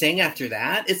me to sing after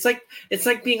that? It's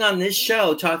like being on this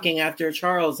show talking after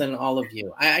Charles and all of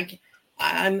you.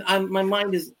 My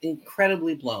mind is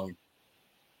incredibly blown.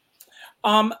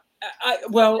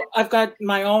 I've got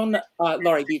my own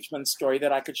Laurie Beachman story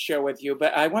that I could share with you,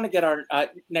 but I want to get our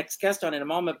next guest on in a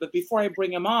moment. But before I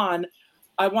bring him on,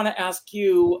 I want to ask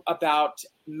you about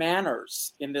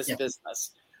manners in this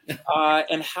business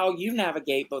and how you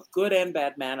navigate both good and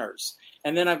bad manners.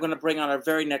 And then I'm going to bring on our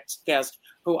very next guest,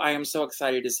 who I am so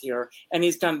excited is here. And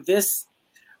he's done this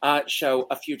show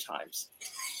a few times.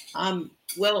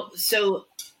 So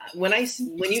when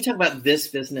you talk about this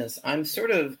business, I've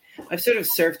sort of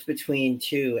surfed between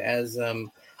two, as I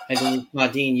believe,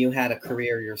 Claudine, you had a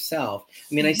career yourself.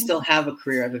 I mean, I still have a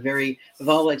career. I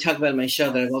talk about in my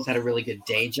show that I've also had a really good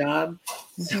day job.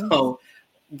 Mm-hmm. So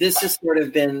this has sort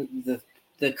of been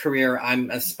the career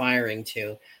I'm aspiring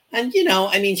to. And,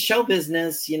 show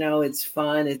business, it's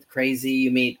fun. It's crazy.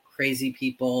 You meet crazy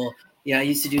people. Yeah, I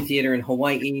used to do theater in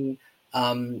Hawaii.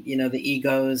 The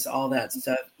egos, all that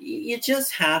stuff. You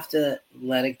just have to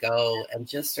let it go and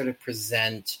just sort of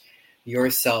present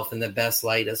yourself in the best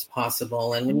light as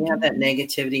possible. And when you have that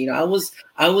negativity,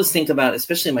 I always think about,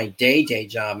 especially my day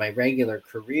job, my regular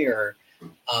career,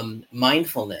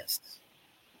 mindfulness.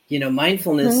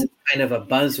 Mindfulness is kind of a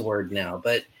buzzword now,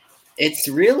 but it's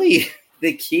really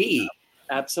the key.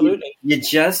 Absolutely. You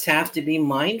just have to be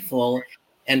mindful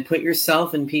and put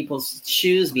yourself in people's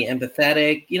shoes, be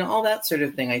empathetic, all that sort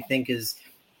of thing, I think is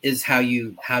how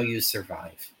you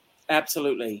survive.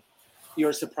 Absolutely.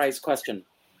 Your surprise question.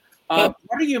 What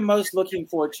are you most looking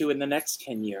forward to in the next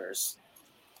 10 years?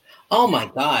 Oh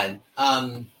my God.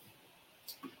 I'm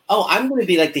going to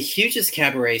be like the hugest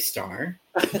cabaret star.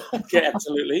 Yeah,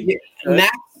 absolutely.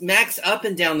 Max up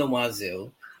and down the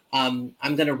wazoo. I'm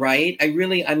going to write.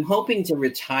 I'm hoping to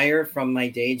retire from my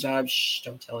day job. Shh,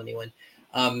 don't tell anyone.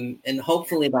 And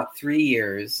hopefully about 3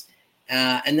 years.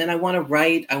 And then I want to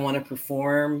write. I want to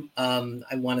perform.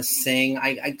 I want to sing.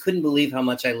 I couldn't believe how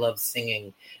much I love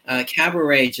singing.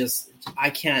 Cabaret, I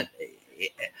can't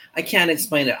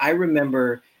explain it. I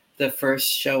remember the first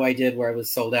show I did where I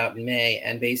was sold out in May,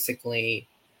 and basically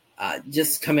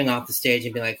just coming off the stage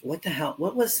and being like, what the hell?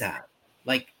 What was that?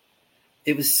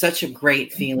 It was such a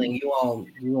great feeling. You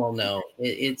all know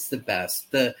it's the best.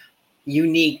 The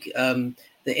unique, the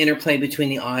interplay between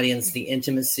the audience, the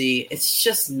intimacy, it's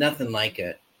just nothing like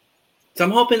it. So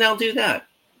I'm hoping I'll do that.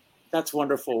 That's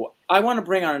wonderful. I want to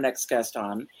bring our next guest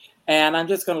on, and I'm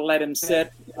just going to let him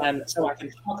sit and so I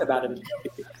can talk about him.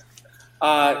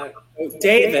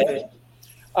 David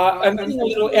I'm getting a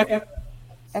little echo.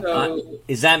 So,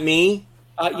 is that me?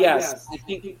 yes, I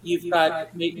think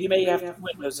you may have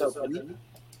windows open.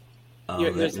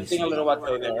 There's something a little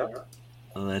echo there.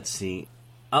 Let's see.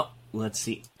 Let's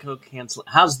see. Go cancel.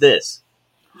 How's this?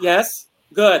 Yes,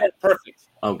 good, perfect.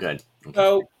 Oh, good. Okay.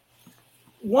 So,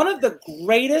 one of the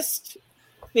greatest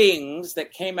things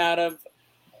that came out of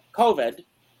COVID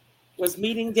was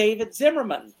meeting David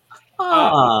Zimmerman.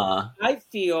 I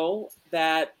feel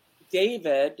that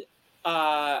David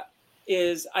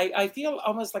is, I feel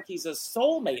almost like he's a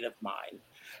soulmate of mine.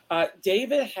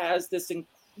 David has this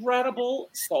incredible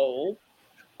soul.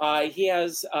 He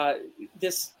has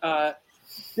this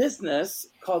business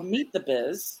called Meet the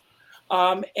Biz,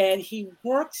 and he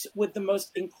works with the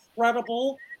most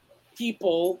incredible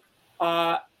people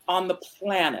on the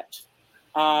planet.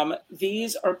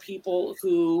 These are people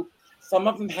who, some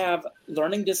of them have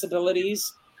learning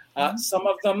disabilities. Some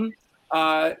of them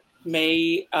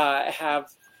may have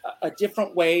a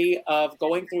different way of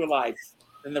going through life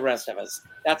than the rest of us.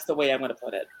 That's the way I'm going to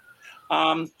put it.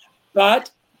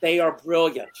 But they are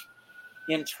brilliant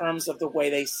in terms of the way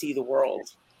they see the world.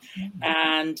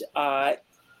 And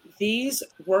these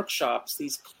workshops,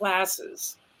 these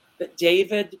classes that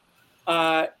David,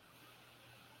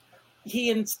 he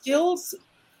instills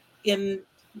in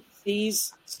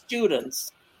these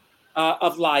students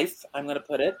of life, I'm going to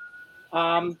put it,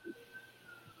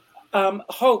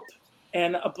 hope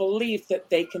and a belief that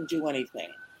they can do anything.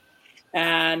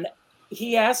 And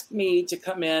he asked me to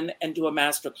come in and do a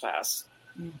masterclass.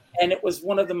 And it was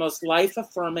one of the most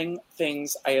life-affirming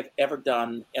things I have ever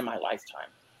done in my lifetime.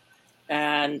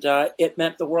 And it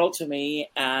meant the world to me.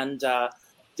 And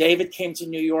David came to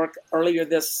New York earlier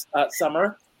this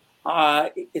summer.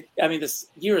 This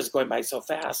year is going by so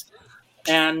fast.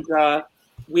 And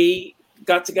we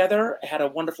got together, had a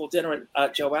wonderful dinner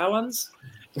at Joe Allen's.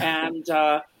 And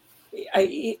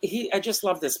I just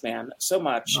love this man so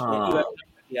much.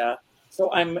 Yeah.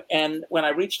 So and when I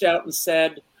reached out and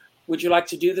said, would you like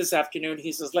to do this afternoon?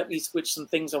 He says, let me switch some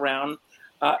things around.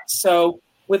 So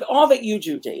with all that you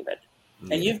do, David,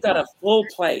 and you've got a full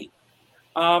plate,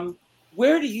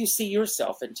 where do you see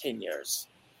yourself in 10 years?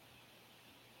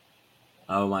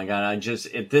 Oh my God.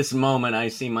 At this moment, I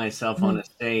see myself on a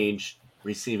stage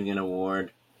receiving an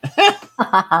award.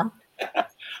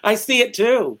 I see it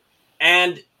too.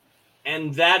 And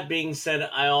that being said,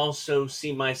 I also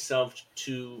see myself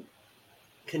to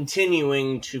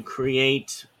continuing to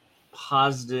create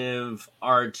positive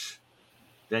art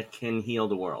that can heal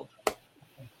the world.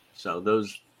 So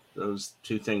those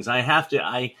two things. I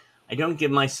don't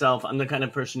give myself, I'm the kind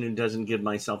of person who doesn't give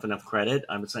myself enough credit.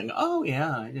 I'm saying, oh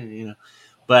yeah, I did,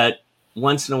 but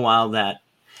once in a while that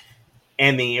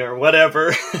Emmy or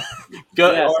whatever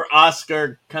or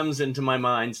Oscar comes into my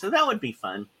mind. So that would be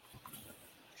fun.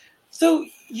 So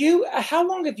how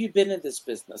long have you been in this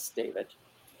business, David?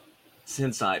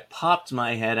 Since I popped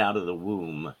my head out of the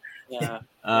womb. Yeah.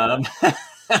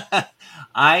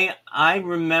 I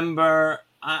remember,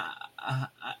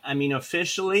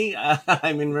 officially,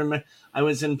 I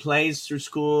was in plays through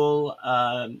school,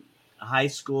 high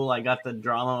school. I got the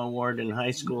drama award in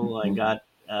high school.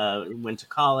 I went to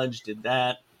college, did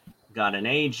that, got an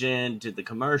agent, did the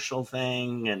commercial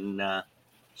thing. And,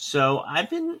 so I've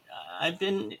been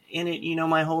in it,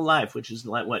 my whole life, which is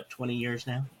like 20 years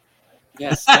now.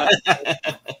 Yes.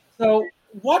 So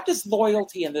what does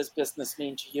loyalty in this business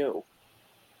mean to you?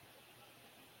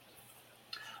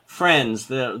 Friends,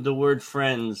 the word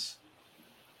friends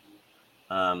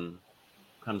comes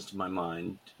to my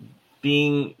mind.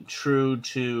 Being true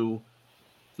to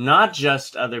not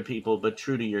just other people, but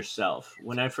true to yourself.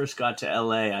 When I first got to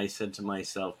LA, I said to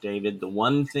myself, David, the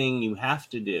one thing you have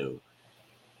to do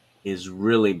is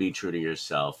really be true to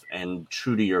yourself and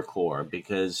true to your core,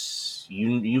 because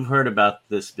you've heard about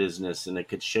this business and it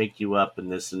could shake you up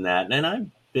and this and that. And I've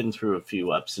been through a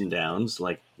few ups and downs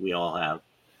like we all have.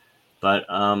 But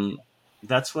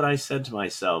that's what I said to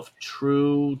myself.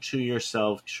 True to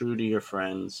yourself, true to your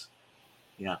friends.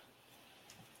 Yeah.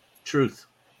 Truth.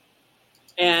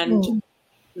 And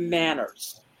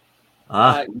manners.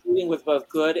 Dealing with both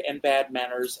good and bad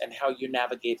manners and how you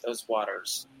navigate those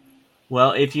waters.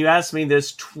 Well, if you asked me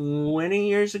this 20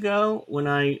 years ago,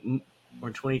 or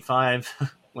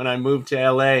 25, when I moved to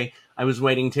LA, I was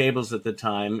waiting tables at the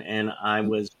time, and I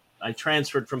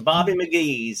transferred from Bobby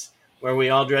McGee's, where we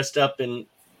all dressed up in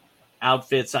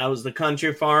outfits. I was the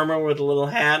country farmer with a little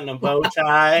hat and a bow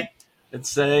tie and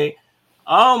say,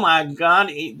 oh my God,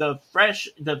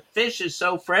 the fish is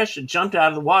so fresh, it jumped out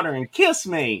of the water and kissed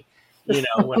me, when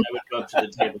I would go up to the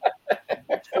table.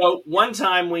 So one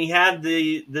time we had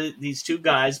these two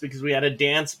guys, because we had a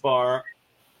dance bar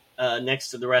next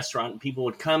to the restaurant. People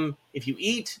would come. If you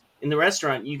eat in the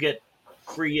restaurant, you get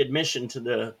free admission to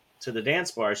the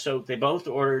dance bar. So they both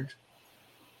ordered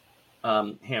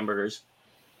hamburgers.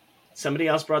 Somebody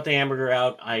else brought the hamburger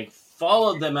out. I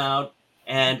followed them out,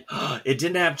 and it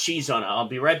didn't have cheese on it. I'll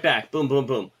be right back. Boom, boom,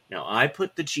 boom. Now, I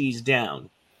put the cheese down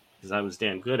because I was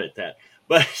damn good at that.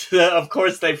 But, of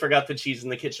course, they forgot the cheese in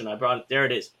the kitchen. I brought it. There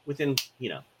it is. Within,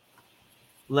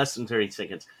 less than 30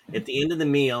 seconds. At the end of the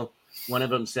meal, one of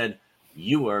them said,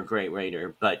 "You are a great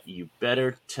waiter, but you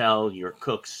better tell your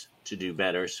cooks to do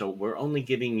better. So we're only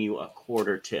giving you a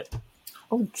quarter tip."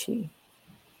 Oh, gee.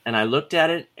 And I looked at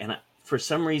it, and for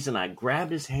some reason, I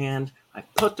grabbed his hand. I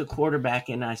put the quarter back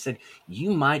in. And I said,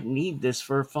 "You might need this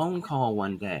for a phone call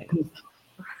one day."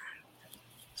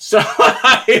 So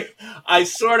I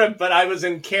sort of, but I was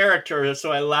in character,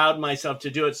 so I allowed myself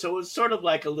to do it. So it was sort of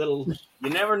like a little,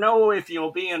 you never know if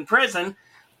you'll be in prison,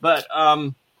 but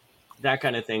that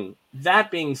kind of thing. That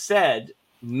being said,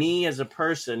 me as a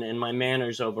person and my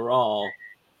manners overall,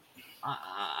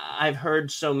 I've heard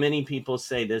so many people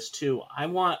say this too. I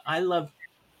love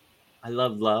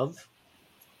love.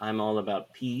 I'm all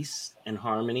about peace and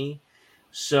harmony.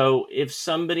 So if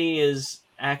somebody is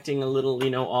acting a little,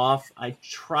 off, I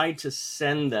try to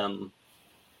send them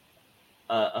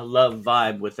a love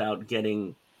vibe without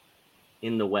getting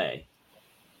in the way.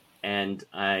 And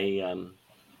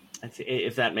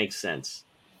if that makes sense,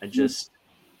 I just,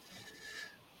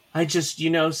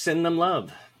 send them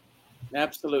love.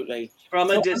 Absolutely. From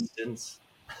a distance.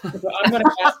 So I'm going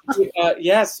to ask you,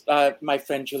 yes, my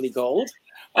friend Julie Gold.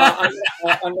 I'm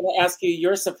going to ask you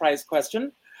your surprise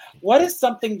question. What is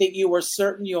something that you are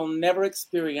certain you'll never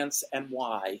experience, and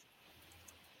why?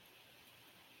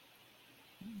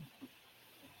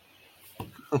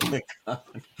 Oh my God.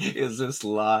 Is this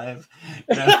live?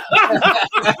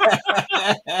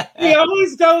 He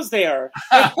always goes there.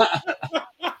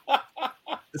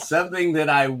 Something that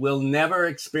I will never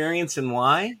experience, and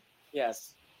why?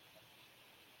 Yes.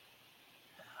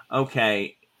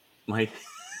 Okay.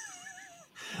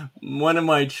 One of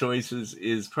my choices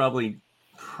is probably,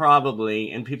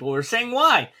 and people were saying,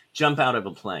 why? Jump out of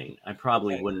a plane. I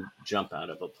probably wouldn't jump out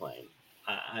of a plane.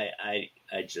 I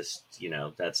just,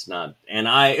 that's not, and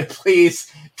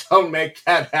please don't make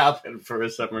that happen for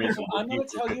some reason. I'm going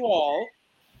to tell you all,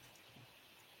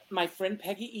 my friend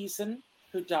Peggy Eason,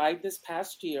 who died this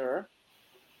past year,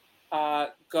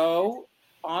 go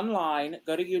online,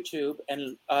 go to YouTube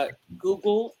and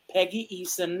Google Peggy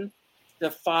Eason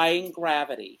defying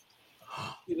gravity.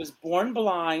 She was born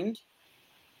blind,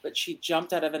 but she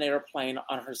jumped out of an airplane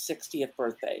on her 60th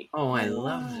birthday. Oh, I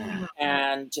love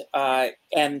that.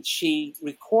 And she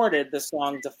recorded the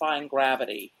song Defying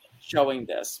Gravity, showing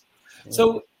this.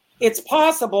 So it's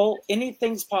possible.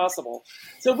 Anything's possible.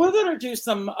 So we're going to do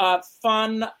some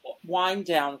fun wind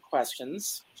down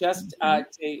questions just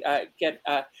to get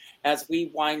as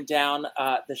we wind down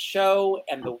the show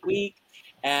and the week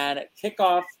and kick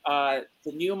off the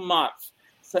new month.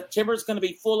 September's going to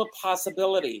be full of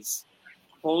possibilities.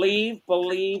 Believe,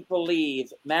 believe,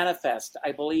 believe. Manifest.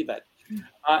 I believe it.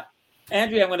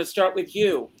 Andrea, I'm going to start with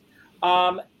you.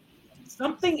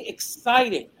 Something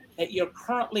exciting that you're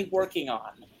currently working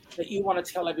on that you want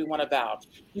to tell everyone about.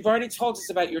 You've already told us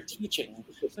about your teaching.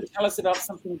 So tell us about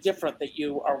something different that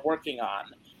you are working on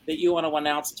that you want to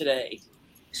announce today.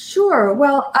 Sure.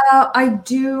 Well, I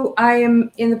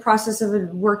am in the process of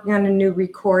working on a new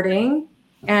recording,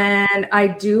 and I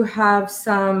do have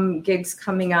some gigs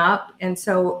coming up. And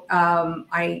so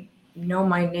I know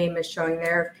my name is showing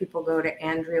there. If people go to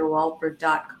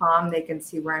AndreaWalford.com, they can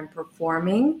see where I'm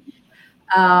performing.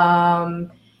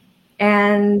 And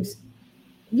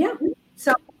yeah,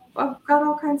 so I've got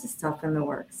all kinds of stuff in the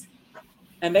works.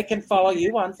 And they can follow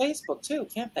you on Facebook too,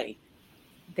 can't they?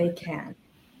 They can.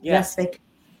 Yes, they can.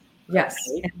 Yes.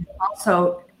 Okay. And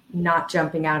also not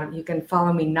jumping out of, you can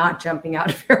follow me not jumping out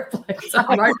of airplanes.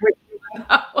 I'm right with you on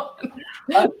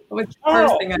that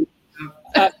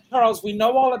one. Charles, we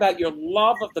know all about your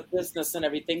love of the business and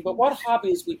everything, but what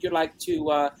hobbies would you like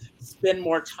to spend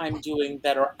more time doing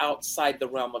that are outside the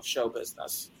realm of show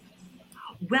business?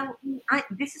 Well,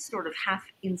 this is sort of half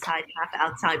inside, half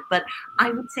outside, but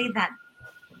I would say that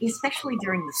especially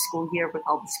during the school year with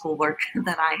all the schoolwork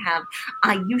that I have,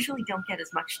 I usually don't get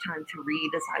as much time to read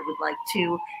as I would like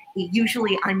to.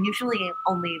 I'm usually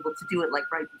only able to do it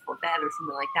like right before bed or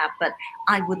something like that, but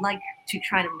I would like to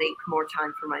try to make more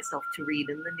time for myself to read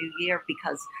in the new year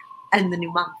in the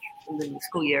new month, in the new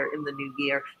school year, in the new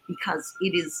year, because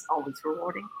it is always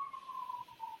rewarding.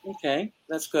 Okay,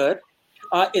 that's good.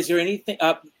 Is there anything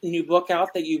new book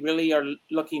out that you really are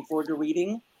looking forward to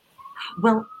reading?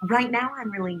 Well, right now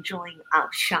I'm really enjoying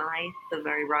Shy, the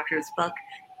Mary Rogers book.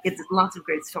 It's lots of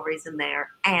great stories in there.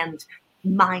 And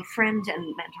my friend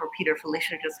and mentor Peter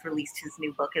Felicia just released his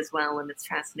new book as well, and it's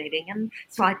fascinating. And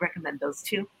so I'd recommend those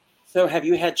two. So have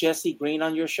you had Jesse Green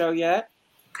on your show yet?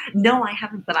 No, I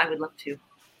haven't, but I would love to.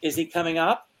 Is he coming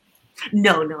up?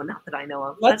 No, not that I know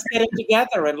of. Let's get it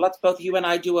together, and let's both you and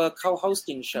I do a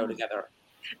co-hosting show together.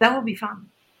 That would be fun.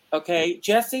 Okay,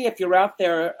 Jesse, if you're out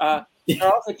there,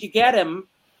 Charles, if you get him,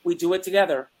 we do it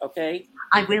together. Okay.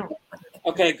 I will.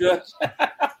 Okay, good.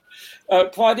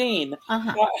 Claudine,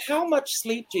 how much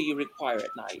sleep do you require at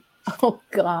night? Oh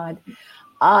God,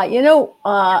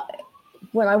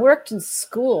 when I worked in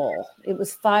school, it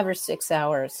was 5 or 6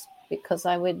 hours because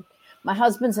my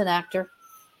husband's an actor.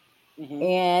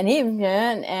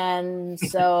 Mm-hmm. And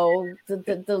so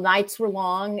the nights were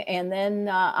long, and then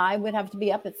I would have to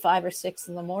be up at 5 or 6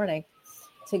 in the morning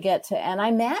to get to, and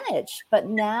I managed. But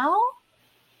now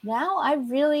I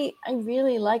really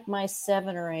like my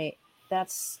 7 or 8.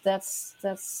 That's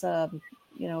good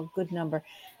number.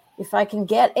 If I can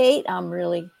get 8, I'm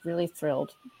really, really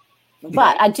thrilled. Okay.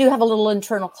 But I do have a little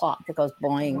internal clock that goes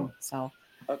boing. So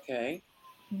okay.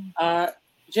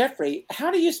 Jeffrey,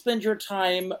 how do you spend your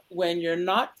time when you're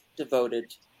not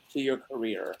devoted to your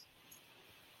career?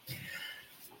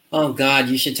 Oh God,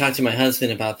 you should talk to my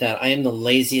husband about that. I am the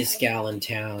laziest gal in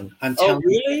town. I'm telling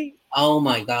really? You, oh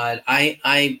my God.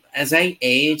 I as I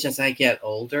age, as I get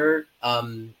older,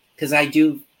 because I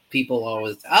do, people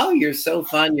always, oh, you're so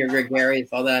fun, you're gregarious,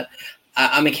 all that.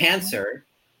 I'm a Cancer.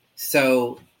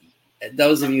 So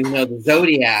those of you who know the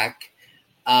Zodiac,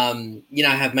 I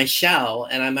have my shell,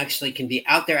 and I'm actually can be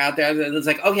out there. It's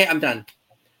like, okay, I'm done.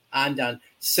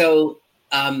 So,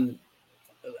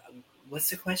 what's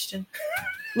the question?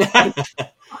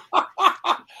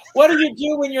 What do you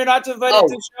do when you're not devoted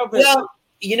to show business? Well,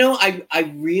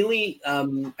 I really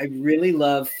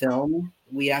love film.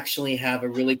 We actually have a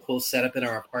really cool setup in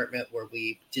our apartment where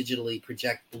we digitally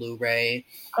project Blu-ray.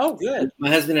 Oh, good. My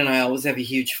husband and I always have a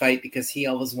huge fight because he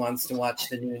always wants to watch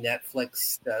the new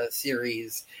Netflix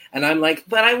series. And I'm like,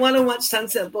 but I want to watch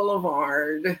Sunset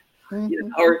Boulevard.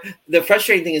 Mm-hmm. Or the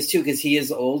frustrating thing is, too, because he is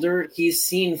older, he's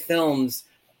seen films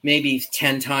maybe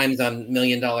 10 times on $1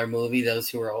 Million Movie, those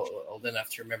who are old enough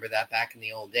to remember that back in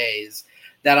the old days,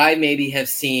 that I maybe have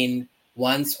seen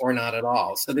once or not at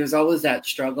all. So there's always that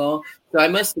struggle. So I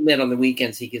must admit, on the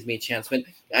weekends he gives me a chance. But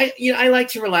I like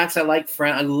to relax. I like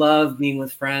friends. I love being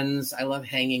with friends. I love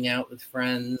hanging out with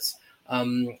friends.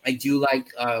 I do like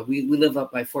we live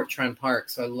up by Fort Trump Park,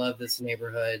 so I love this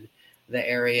neighborhood, the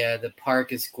area. The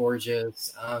park is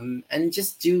gorgeous, and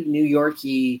just do New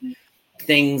York-y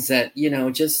things that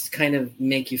just kind of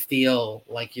make you feel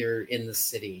like you're in the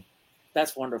city.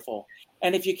 That's wonderful.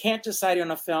 And if you can't decide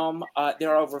on a film, there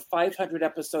are over 500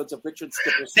 episodes of Richard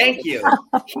Skipper. Thank you.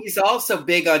 He's also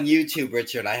big on YouTube,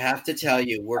 Richard. I have to tell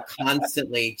you, we're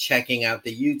constantly checking out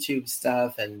the YouTube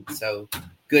stuff. And so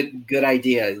good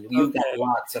idea. You've got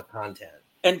lots of content.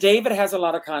 And David has a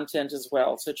lot of content as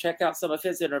well. So check out some of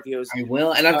his interviews. I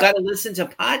will. And I've got to listen to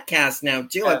podcasts now,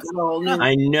 too. I've got a whole new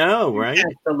I know, right?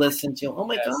 To listen to. Oh,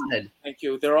 my God. Thank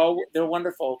you. They're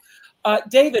wonderful.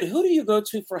 David, who do you go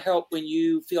to for help when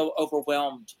you feel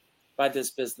overwhelmed by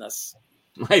this business?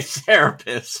 My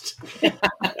therapist.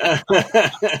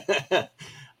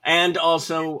 And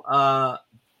also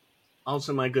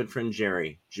my good friend,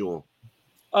 Jerry Jewell.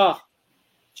 Oh,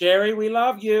 Jerry, we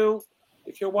love you.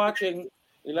 If you're watching,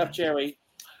 we love Jerry.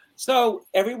 So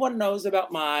everyone knows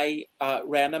about my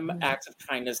random acts of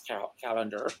kindness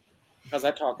calendar because I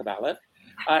talk about it.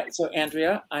 So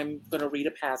Andrea, I'm going to read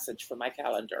a passage from my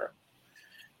calendar.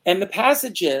 And the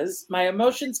passage is, my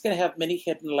emotions can have many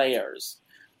hidden layers,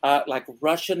 like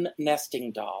Russian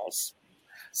nesting dolls.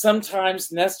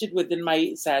 Sometimes nested within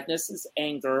my sadness is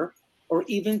anger or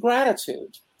even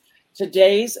gratitude.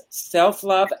 Today's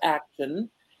self-love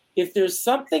action, if there's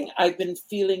something I've been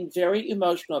feeling very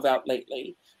emotional about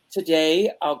lately,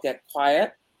 today I'll get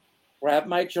quiet, grab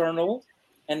my journal,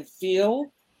 and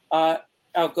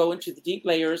I'll go into the deep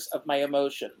layers of my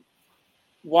emotion.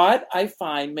 What I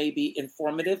find may be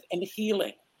informative and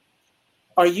healing.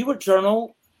 Are you a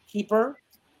journal keeper?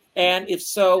 And if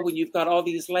so, when you've got all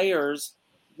these layers,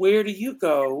 where do you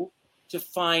go to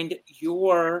find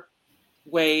your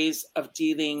ways of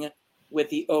dealing with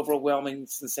the overwhelming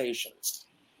sensations?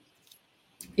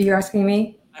 You're asking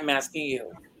me? I'm asking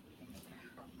you.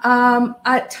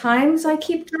 At times I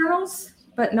keep journals,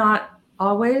 but not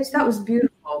always. That was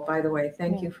beautiful, by the way.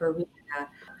 Thank you for reading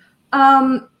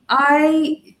that.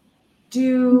 I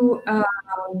do.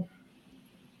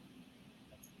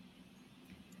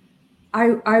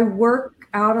 I work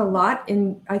out a lot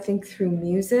I think through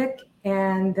music,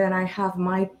 and then I have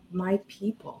my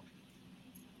people.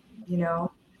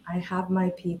 I have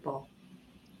my people.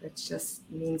 It just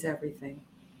means everything.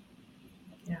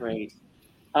 Yeah. Great.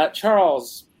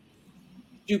 Charles,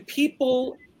 do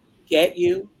people get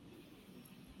you?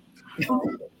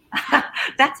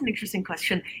 That's an interesting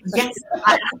question. Yes,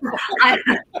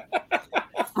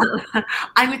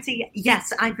 I would say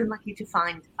yes. I've been lucky to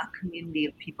find a community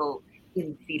of people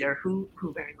in theater who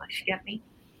very much get me.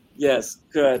 Yes,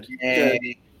 good.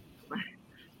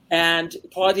 And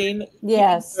Claudine,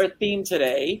 yes, our theme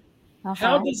today.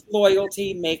 How does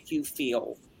loyalty make you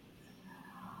feel?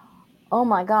 Oh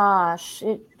my gosh,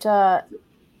 it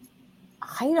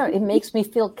makes me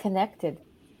feel connected.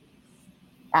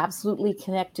 Absolutely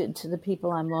connected to the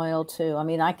people I'm loyal to. I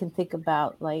mean, I can think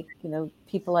about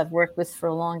people I've worked with for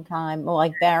a long time,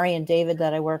 like Barry and David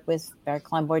that I work with, Barry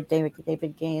Kleinborg,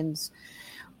 David Gaines.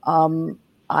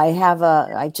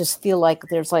 I just feel like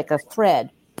there's like a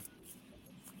thread,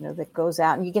 that goes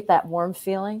out, and you get that warm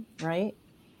feeling, right?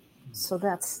 So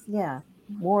that's,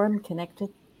 warm, connected,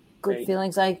 good Great.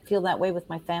 feelings. I feel that way with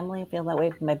my family. I feel that way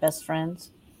with my best friends.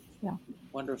 Yeah.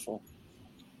 Wonderful.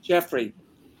 Jeffrey,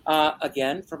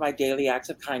 again, for my daily acts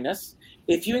of kindness,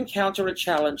 if you encounter a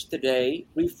challenge today,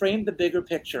 reframe the bigger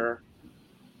picture.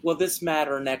 Will this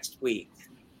matter next week?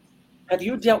 Have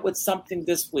you dealt with something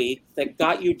this week that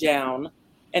got you down?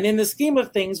 And in the scheme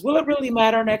of things, will it really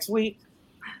matter next week?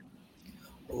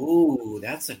 Ooh,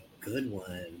 that's a good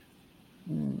one.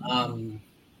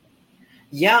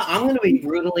 Yeah, I'm going to be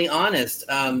brutally honest.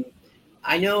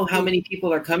 I know how many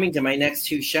people are coming to my next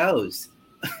 2 shows.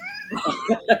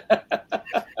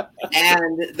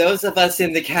 And those of us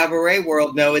in the cabaret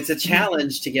world know it's a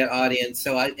challenge to get audience.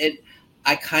 So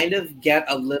I kind of get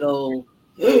a little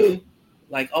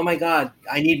like, oh my God,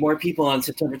 I need more people on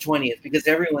September 20th because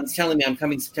everyone's telling me I'm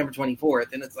coming September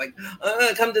 24th. And it's like,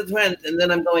 come to the 20th. And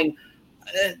then I'm going,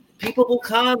 people will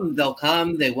come. They'll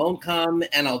come. They won't come.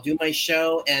 And I'll do my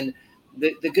show. And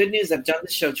the good news, I've done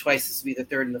the show twice. This will be the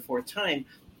 3rd and the 4th time.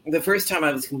 The first time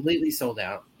I was completely sold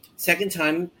out. Second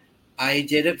time, I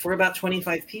did it for about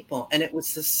 25 people. And it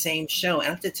was the same show. And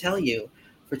I have to tell you,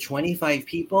 for 25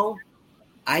 people,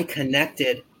 I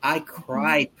connected. I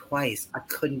cried twice. I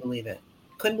couldn't believe it.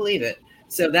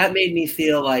 So that made me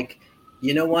feel like,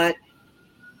 you know what?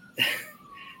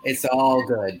 It's all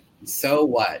good. So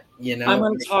what? I'm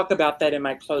going to talk about that in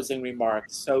my closing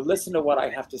remarks. So listen to what I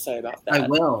have to say about that. I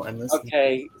will. I'm listening.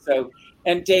 Okay. So,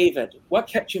 and David, what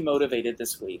kept you motivated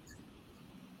this week?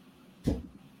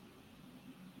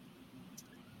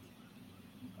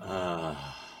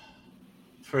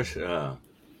 First, my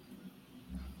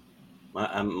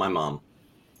mom.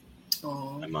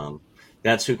 Aww. My mom.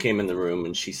 That's who came in the room,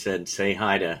 and she said, "Say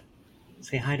hi to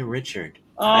Richard."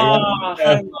 Oh,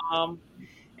 hi, Mom.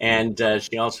 And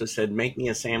she also said, "Make me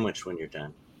a sandwich when you're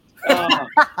done." So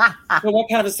what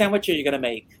kind of a sandwich are you going to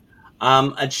make?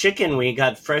 A chicken. We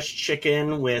got fresh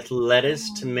chicken with lettuce,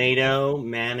 tomato,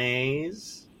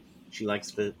 mayonnaise. She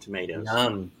likes the tomatoes.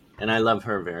 Yum. And I love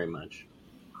her very much.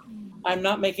 I'm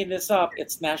not making this up.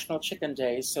 It's National Chicken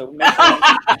Day, so make her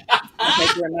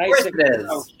a nice chicken.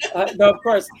 No, of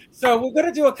course. So we're going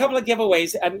to do a couple of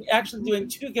giveaways. I'm actually doing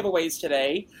 2 giveaways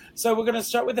today. So we're going to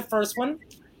start with the first one.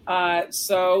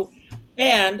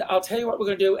 And I'll tell you what we're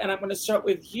going to do. And I'm going to start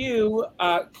with you,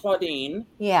 Claudine.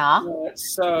 Yeah.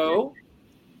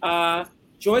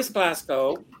 Joyce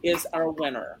Glasgow is our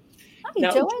winner. Hi,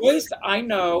 now, Joyce, I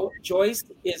know Joyce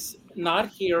is not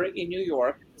here in New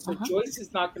York. So Joyce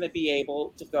is not going to be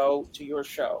able to go to your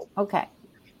show. Okay.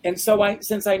 And so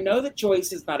since I know that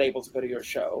Joyce is not able to go to your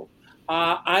show,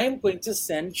 I am going to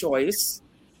send Joyce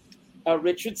a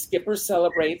Richard Skipper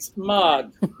Celebrates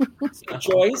mug. So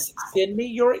Joyce, send me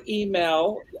your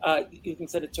email. You can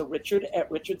send it to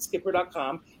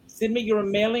richard@richardskipper.com. Send me your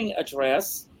mailing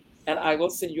address, and I will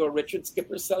send you a Richard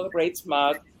Skipper Celebrates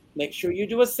mug. Make sure you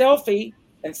do a selfie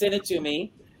and send it to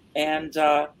me. And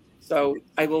so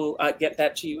I will get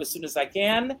that to you as soon as I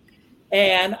can.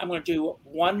 And I'm going to do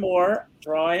one more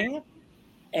drawing.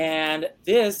 And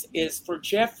this is for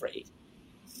Jeffrey.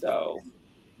 So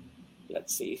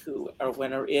let's see who our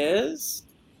winner is.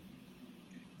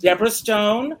 Deborah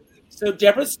Stone. So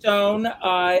Deborah Stone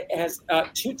has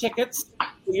 2 tickets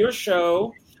for your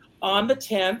show on the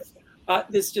 10th.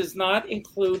 This does not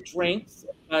include drinks,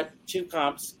 but 2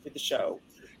 comps for the show.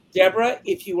 Deborah,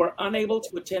 if you are unable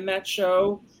to attend that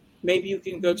show, maybe you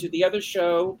can go to the other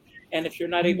show. And if you're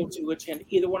not able to attend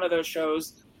either one of those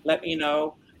shows, let me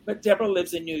know. But Deborah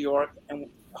lives in New York, and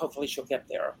hopefully she'll get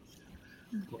there.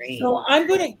 Great. So I'm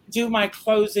going to do my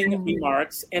closing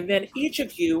remarks, and then each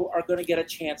of you are going to get a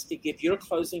chance to give your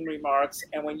closing remarks.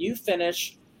 And when you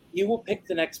finish, you will pick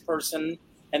the next person,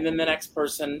 and then the next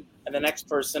person, and the next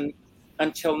person,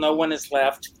 until no one is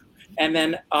left. And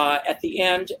then at the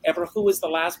end, ever who is the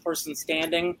last person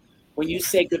standing, when you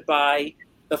say goodbye,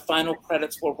 the final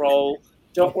credits will roll.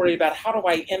 Don't worry about how do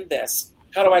I end this?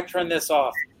 How do I turn this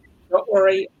off? Don't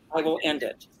worry, I will end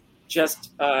it.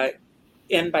 Just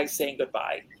end by saying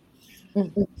goodbye.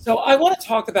 So I want to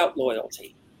talk about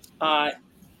loyalty.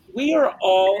 We are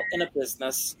all in a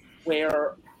business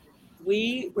where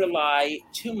we rely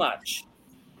too much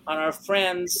on our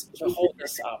friends to hold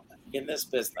us up in this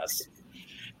business.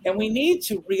 And we need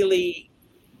to really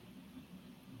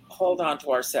hold on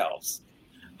to ourselves.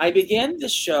 I began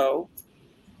this show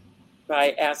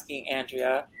by asking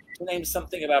Andrea to name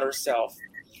something about herself.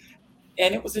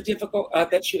 And it was a difficult,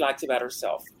 that she liked about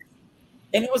herself.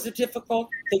 And it was a difficult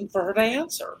thing for her to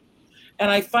answer. And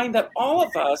I find that all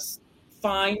of us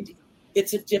find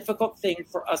it's a difficult thing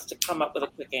for us to come up with a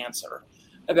quick answer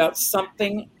about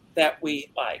something that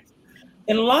we like.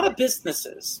 In a lot of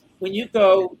businesses, when you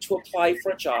go to apply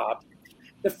for a job,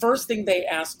 the first thing they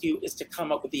ask you is to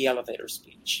come up with the elevator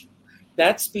speech.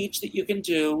 That speech that you can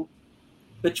do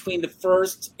between the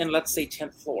first and, let's say,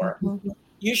 10th floor.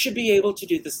 You should be able to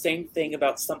do the same thing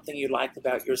about something you like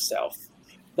about yourself.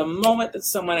 The moment that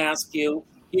someone asks you,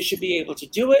 you should be able to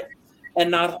do it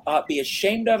and not be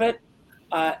ashamed of it,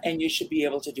 and you should be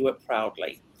able to do it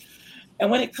proudly. And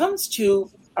when it comes to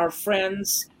our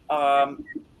friends,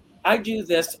 I do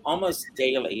this almost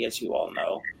daily, as you all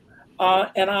know,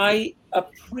 and I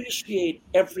appreciate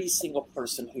every single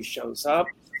person who shows up.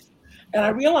 And I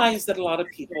realize that a lot of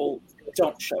people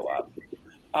don't show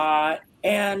up.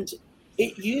 And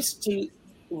it used to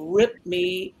rip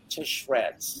me to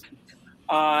shreds.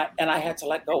 And I had to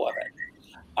let go of it.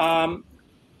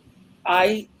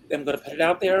 I am going to put it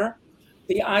out there.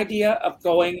 The idea of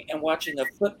going and watching a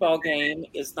football game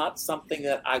is not something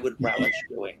that I would relish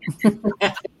doing.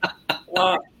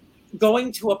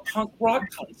 Going to a punk rock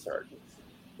concert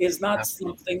is not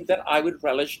something that I would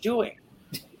relish doing.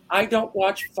 I don't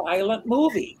watch violent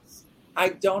movies. I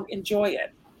don't enjoy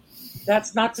it.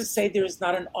 That's not to say there's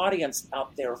not an audience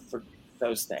out there for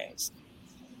those things.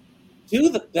 Do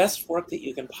the best work that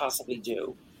you can possibly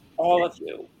do, all of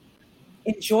you.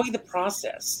 Enjoy the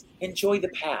process. Enjoy the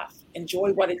path.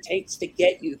 Enjoy what it takes to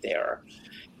get you there.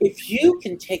 If you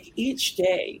can take each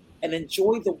day and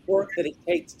enjoy the work that it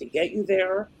takes to get you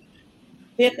there,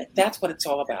 then that's what it's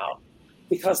all about.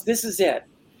 Because this is it.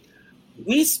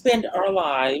 We spend our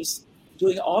lives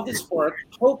doing all this work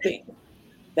hoping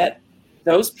that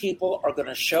those people are going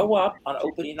to show up on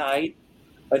opening night,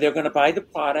 or they're going to buy the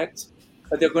product,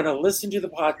 or they're going to listen to the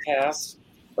podcast,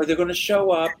 or they're going to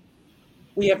show up.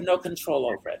 We have no control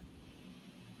over it.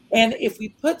 And if we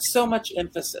put so much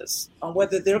emphasis on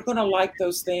whether they're going to like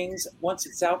those things once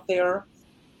it's out there,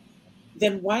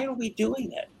 then why are we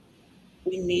doing it?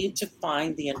 We need to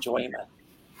find the enjoyment.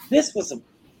 This was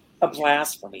a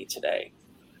blast for me today.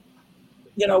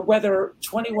 You know, whether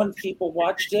 21 people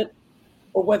watched it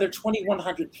or whether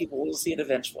 2,100 people will see it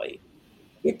eventually,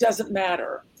 it doesn't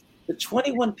matter. The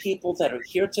 21 people that are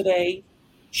here today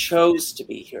chose to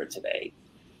be here today.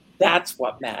 That's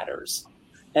what matters.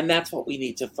 And that's what we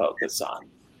need to focus on.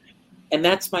 And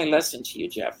that's my lesson to you,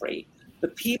 Jeffrey. The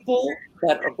people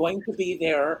that are going to be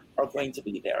there are going to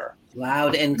be there.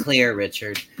 Loud and clear,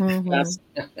 Richard. Yes.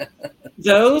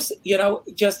 Those,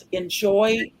 just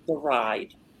enjoy the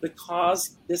ride,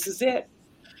 because this is it.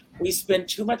 We spend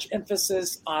too much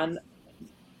emphasis on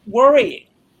worrying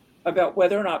about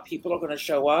whether or not people are going to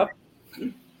show up.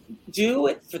 Do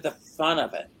it for the fun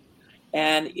of it.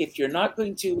 And if you're not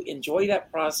going to enjoy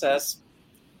that process,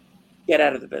 get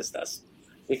out of the business,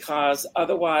 because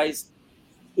otherwise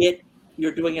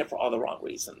you're doing it for all the wrong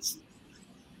reasons.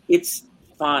 It's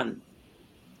fun.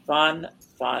 And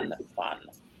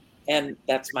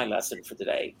that's my lesson for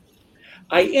today.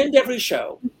 I end every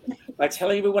show by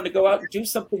telling everyone to go out and do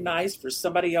something nice for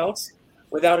somebody else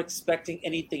without expecting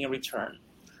anything in return.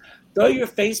 Go to your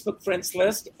Facebook friends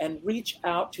list and reach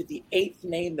out to the 8th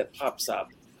name that pops up,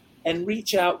 and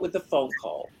reach out with a phone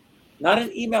call. Not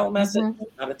an email message,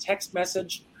 not a text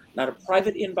message, not a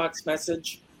private inbox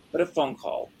message, but a phone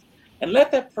call. And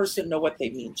let that person know what they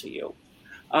mean to you.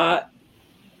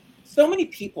 So many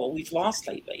people we've lost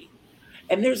lately,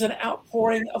 and there's an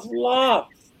outpouring of love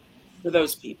for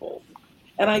those people.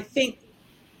 And I think,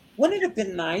 wouldn't it have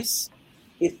been nice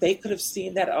if they could have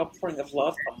seen that outpouring of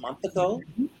love a month ago?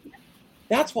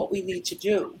 That's what we need to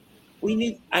do.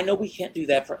 I know we can't do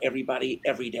that for everybody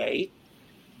every day,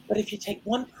 But if you take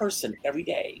one person every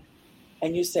day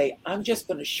and you say, I'm just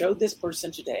going to show this person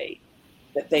today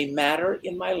that they matter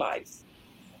in my life,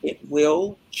 it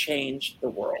will change the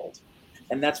world.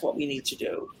 And that's what we need to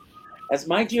do. As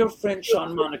my dear friend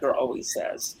Sean Moniker always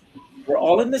says, we're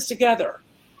all in this together,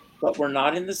 but we're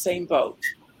not in the same boat.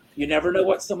 You never know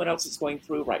what someone else is going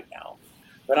through right now.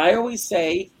 But I always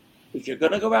say, if you're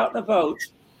going to go out in a boat,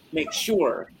 make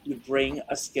sure you bring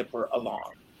a skipper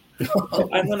along. So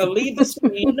I'm going to leave the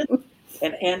screen,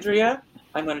 and Andrea,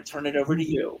 I'm going to turn it over to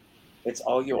you. It's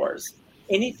all yours.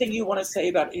 Anything you want to say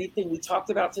about anything we talked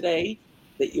about today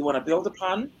that you want to build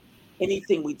upon?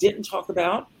 Anything we didn't talk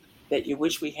about that you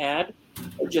wish we had?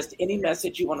 Or just any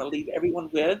message you want to leave everyone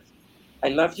with? I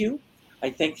love you. I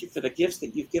thank you for the gifts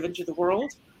that you've given to the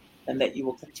world and that you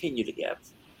will continue to give.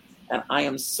 And I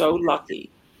am so lucky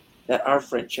that our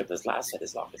friendship has lasted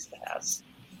as long as it has.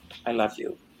 I love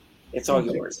you. It's all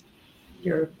yours.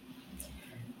 You're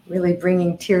really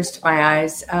bringing tears to my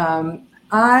eyes.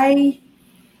 I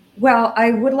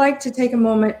would like to take a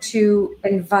moment to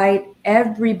invite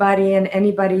everybody and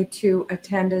anybody to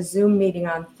attend a Zoom meeting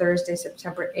on Thursday,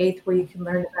 September 8th, where you can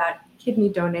learn about kidney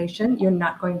donation. You're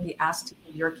not going to be asked to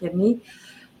give your kidney,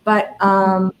 but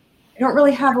I don't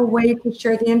really have a way to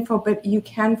share the info, but you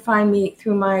can find me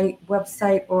through my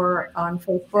website or on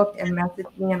Facebook and message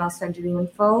me, and I'll send you the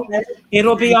info.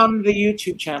 It'll be on the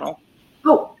YouTube channel.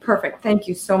 Oh, perfect. Thank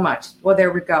you so much. Well,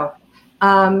 there we go.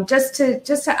 Just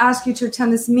to ask you to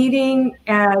attend this meeting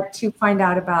and to find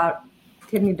out about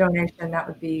kidney donation, that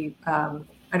would be,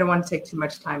 I don't want to take too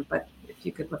much time, but if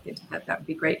you could look into that, that would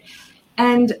be great.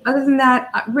 And other than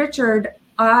that, Richard,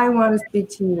 I want to speak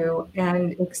to you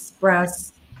and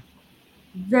express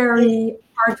very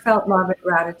heartfelt love and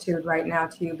gratitude right now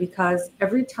to you, because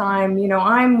every time,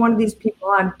 I'm one of these people,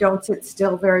 I don't sit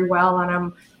still very well, and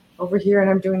I'm over here and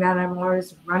I'm doing that, and I'm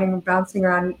always running and bouncing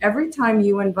around. And every time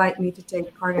you invite me to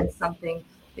take part in something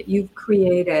that you've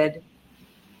created,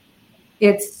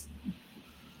 it's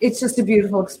just a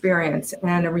beautiful experience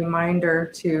and a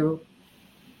reminder to,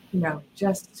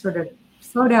 just sort of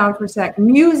slow down for a sec.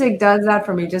 Music does that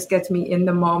for me, just gets me in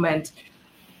the moment.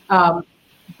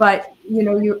 But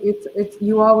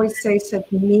you always say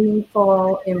such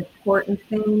meaningful, important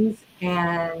things,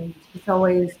 and it's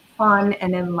always fun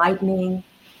and enlightening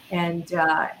and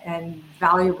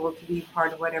valuable to be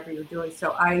part of whatever you're doing.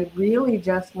 So I really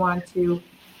just want to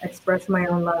express my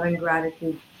own love and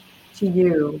gratitude to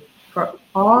you for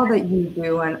all that you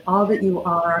do and all that you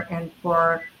are, and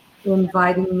for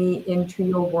inviting me into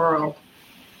your world.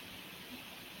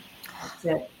 That's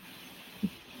it.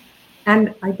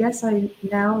 And I guess I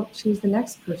now choose the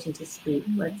next person to speak.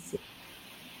 Let's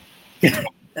see.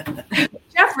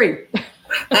 Jeffrey.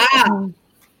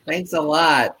 Thanks a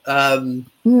lot.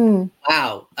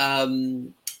 Wow.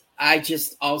 I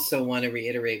just also want to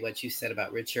reiterate what you said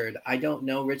about Richard. I don't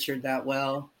know Richard that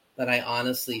well, but I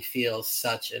honestly feel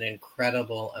such an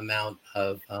incredible amount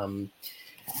of,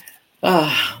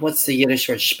 what's the Yiddish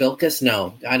word? Spilkus?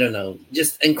 No, I don't know.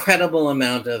 Just incredible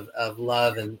amount of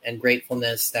love and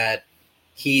gratefulness that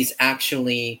he's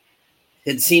actually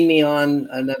had seen me on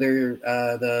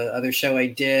the other show I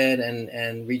did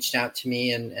and reached out to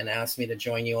me and asked me to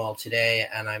join you all today.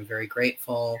 And I'm very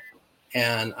grateful.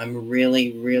 And I'm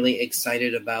really, really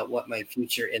excited about what my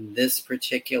future in this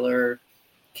particular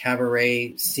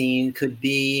cabaret scene could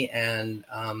be, and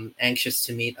anxious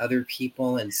to meet other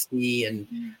people and see.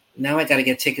 And now I got to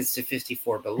get tickets to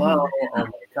 54 Below. Oh my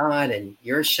God. And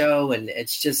your show. And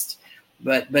it's just,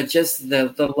 but just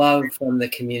the love from the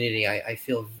community. I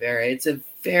feel it's a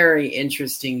very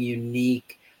interesting,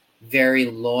 unique, very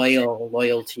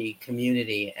loyalty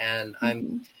community. And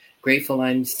I'm grateful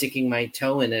I'm sticking my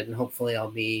toe in it, and hopefully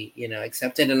I'll be,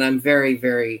 accepted. And I'm very,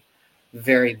 very,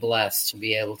 very blessed to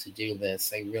be able to do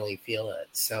this. I really feel it.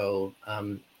 So,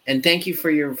 and thank you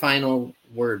for your final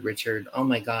word, Richard. Oh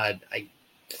my God.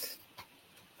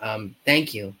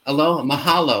 Thank you. Aloha,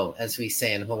 mahalo, as we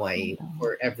say in Hawaii,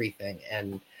 for everything.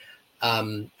 And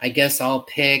I guess I'll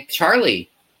pick Charlie.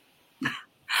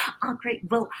 Oh, great.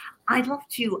 Well, I'd love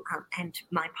to end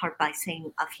my part by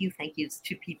saying a few thank yous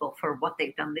to people for what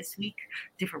they've done this week,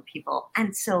 different people.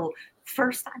 And so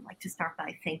first, I'd like to start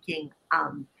by thanking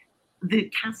the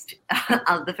cast,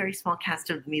 the very small cast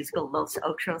of the musical Los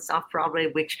Ochos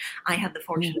off-Broadway, which I had the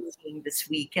fortune of seeing this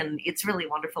week. And it's really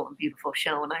wonderful and beautiful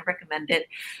show, and I recommend it.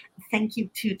 Thank you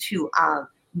to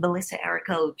Melissa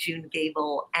Errico, June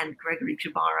Gable, and Gregory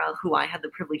Jabara, who I had the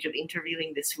privilege of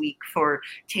interviewing this week, for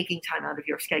taking time out of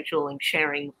your schedule and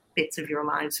sharing bits of your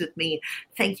lives with me.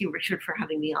 Thank you, Richard, for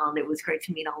having me on. It was great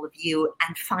to meet all of you.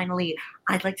 And finally,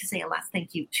 I'd like to say a last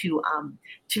thank you to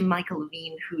Michael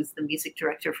Levine, who's the music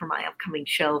director for my upcoming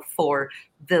show, for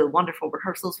the wonderful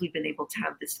rehearsals we've been able to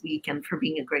have this week, and for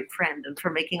being a great friend and for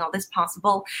making all this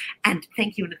possible. And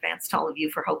thank you in advance to all of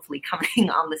you for hopefully coming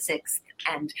on the 6th.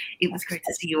 And it was great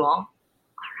to see you all.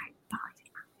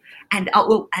 And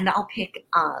I'll pick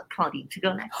Claudine to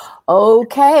go next.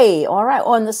 Okay, all right.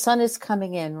 Oh, and the sun is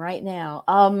coming in right now.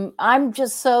 I'm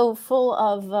just so full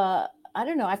of I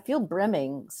don't know. I feel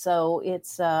brimming, so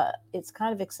it's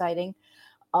kind of exciting.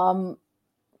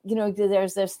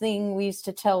 There's this thing we used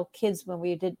to tell kids when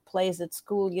we did plays at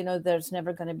school. There's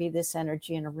never going to be this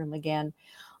energy in a room again.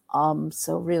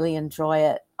 So really enjoy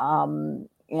it. And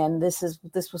this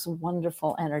was a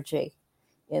wonderful energy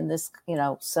in this,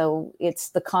 so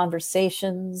it's the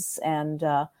conversations and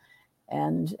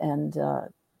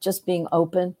just being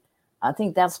open. I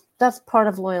think that's part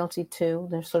of loyalty too.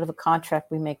 There's sort of a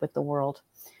contract we make with the world.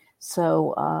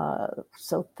 So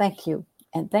thank you.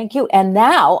 And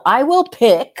now I will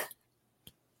pick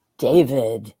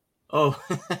David. Oh,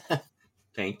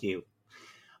 thank you.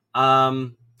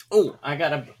 I've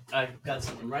got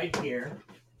something right here.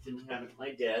 Didn't have it at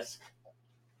my desk.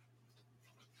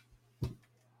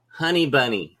 Honey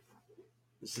Bunny.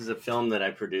 This is a film that I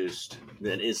produced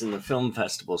that is in the film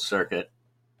festival circuit.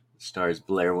 It stars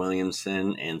Blair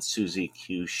Williamson and Susie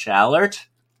Q. Shallert.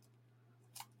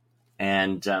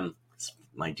 And it's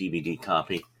my DVD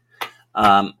copy.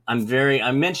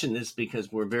 I mentioned this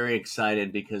because we're very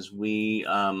excited because we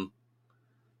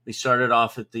started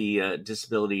off at the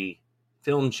Disability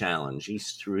Film Challenge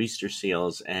through Easter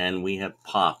Seals, and we have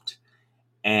popped.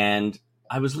 And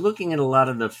I was looking at a lot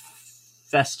of the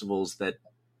festivals that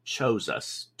chose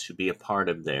us to be a part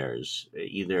of theirs,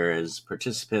 either as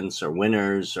participants or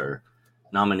winners or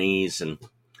nominees. And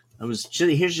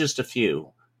here's just a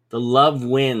few. The Love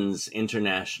Wins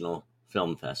International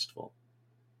Film Festival,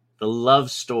 the Love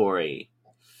Story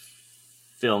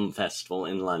Film Festival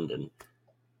in London,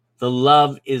 the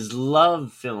Love is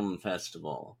Love Film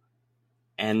Festival.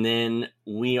 And then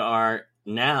we are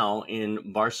now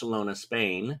in Barcelona,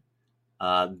 Spain,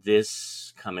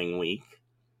 this coming week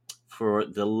for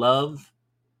the Love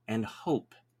and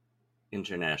Hope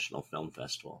International Film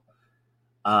Festival.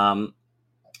 And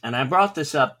I brought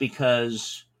this up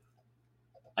because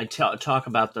I talk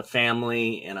about the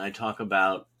family and I talk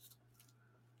about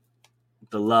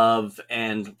the love.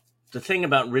 And the thing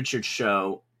about Richard's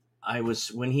show,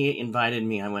 when he invited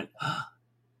me, I went,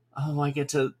 oh, I get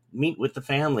to meet with the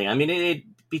family. I mean, it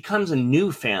becomes a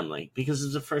new family because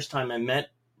it's the first time I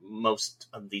met most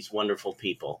of these wonderful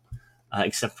people,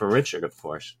 except for Richard, of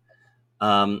course.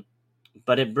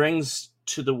 But it brings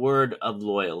to the word of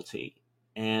loyalty,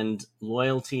 and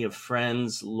loyalty of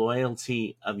friends,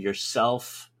 loyalty of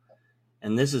yourself.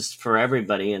 And this is for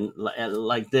everybody. And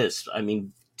like this, I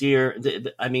mean,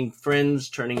 friends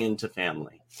turning into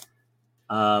family.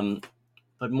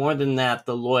 But more than that,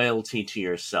 the loyalty to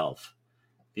yourself.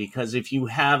 Because if you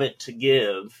have it to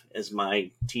give, as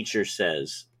my teacher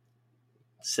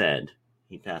said,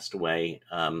 he passed away,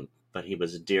 but he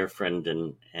was a dear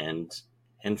friend and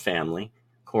family,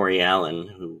 Corey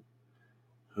Allen,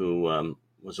 who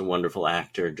was a wonderful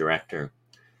actor, director.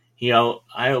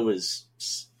 I always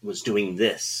was doing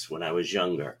this when I was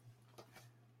younger.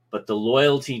 But the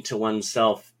loyalty to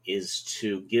oneself is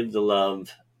to give the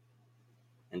love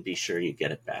and be sure you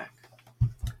get it back.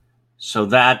 So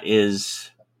that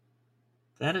is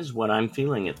what I'm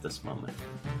feeling at this moment.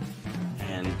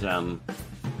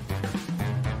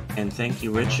 And thank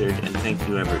you, Richard, and thank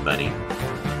you, everybody.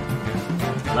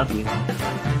 Love you.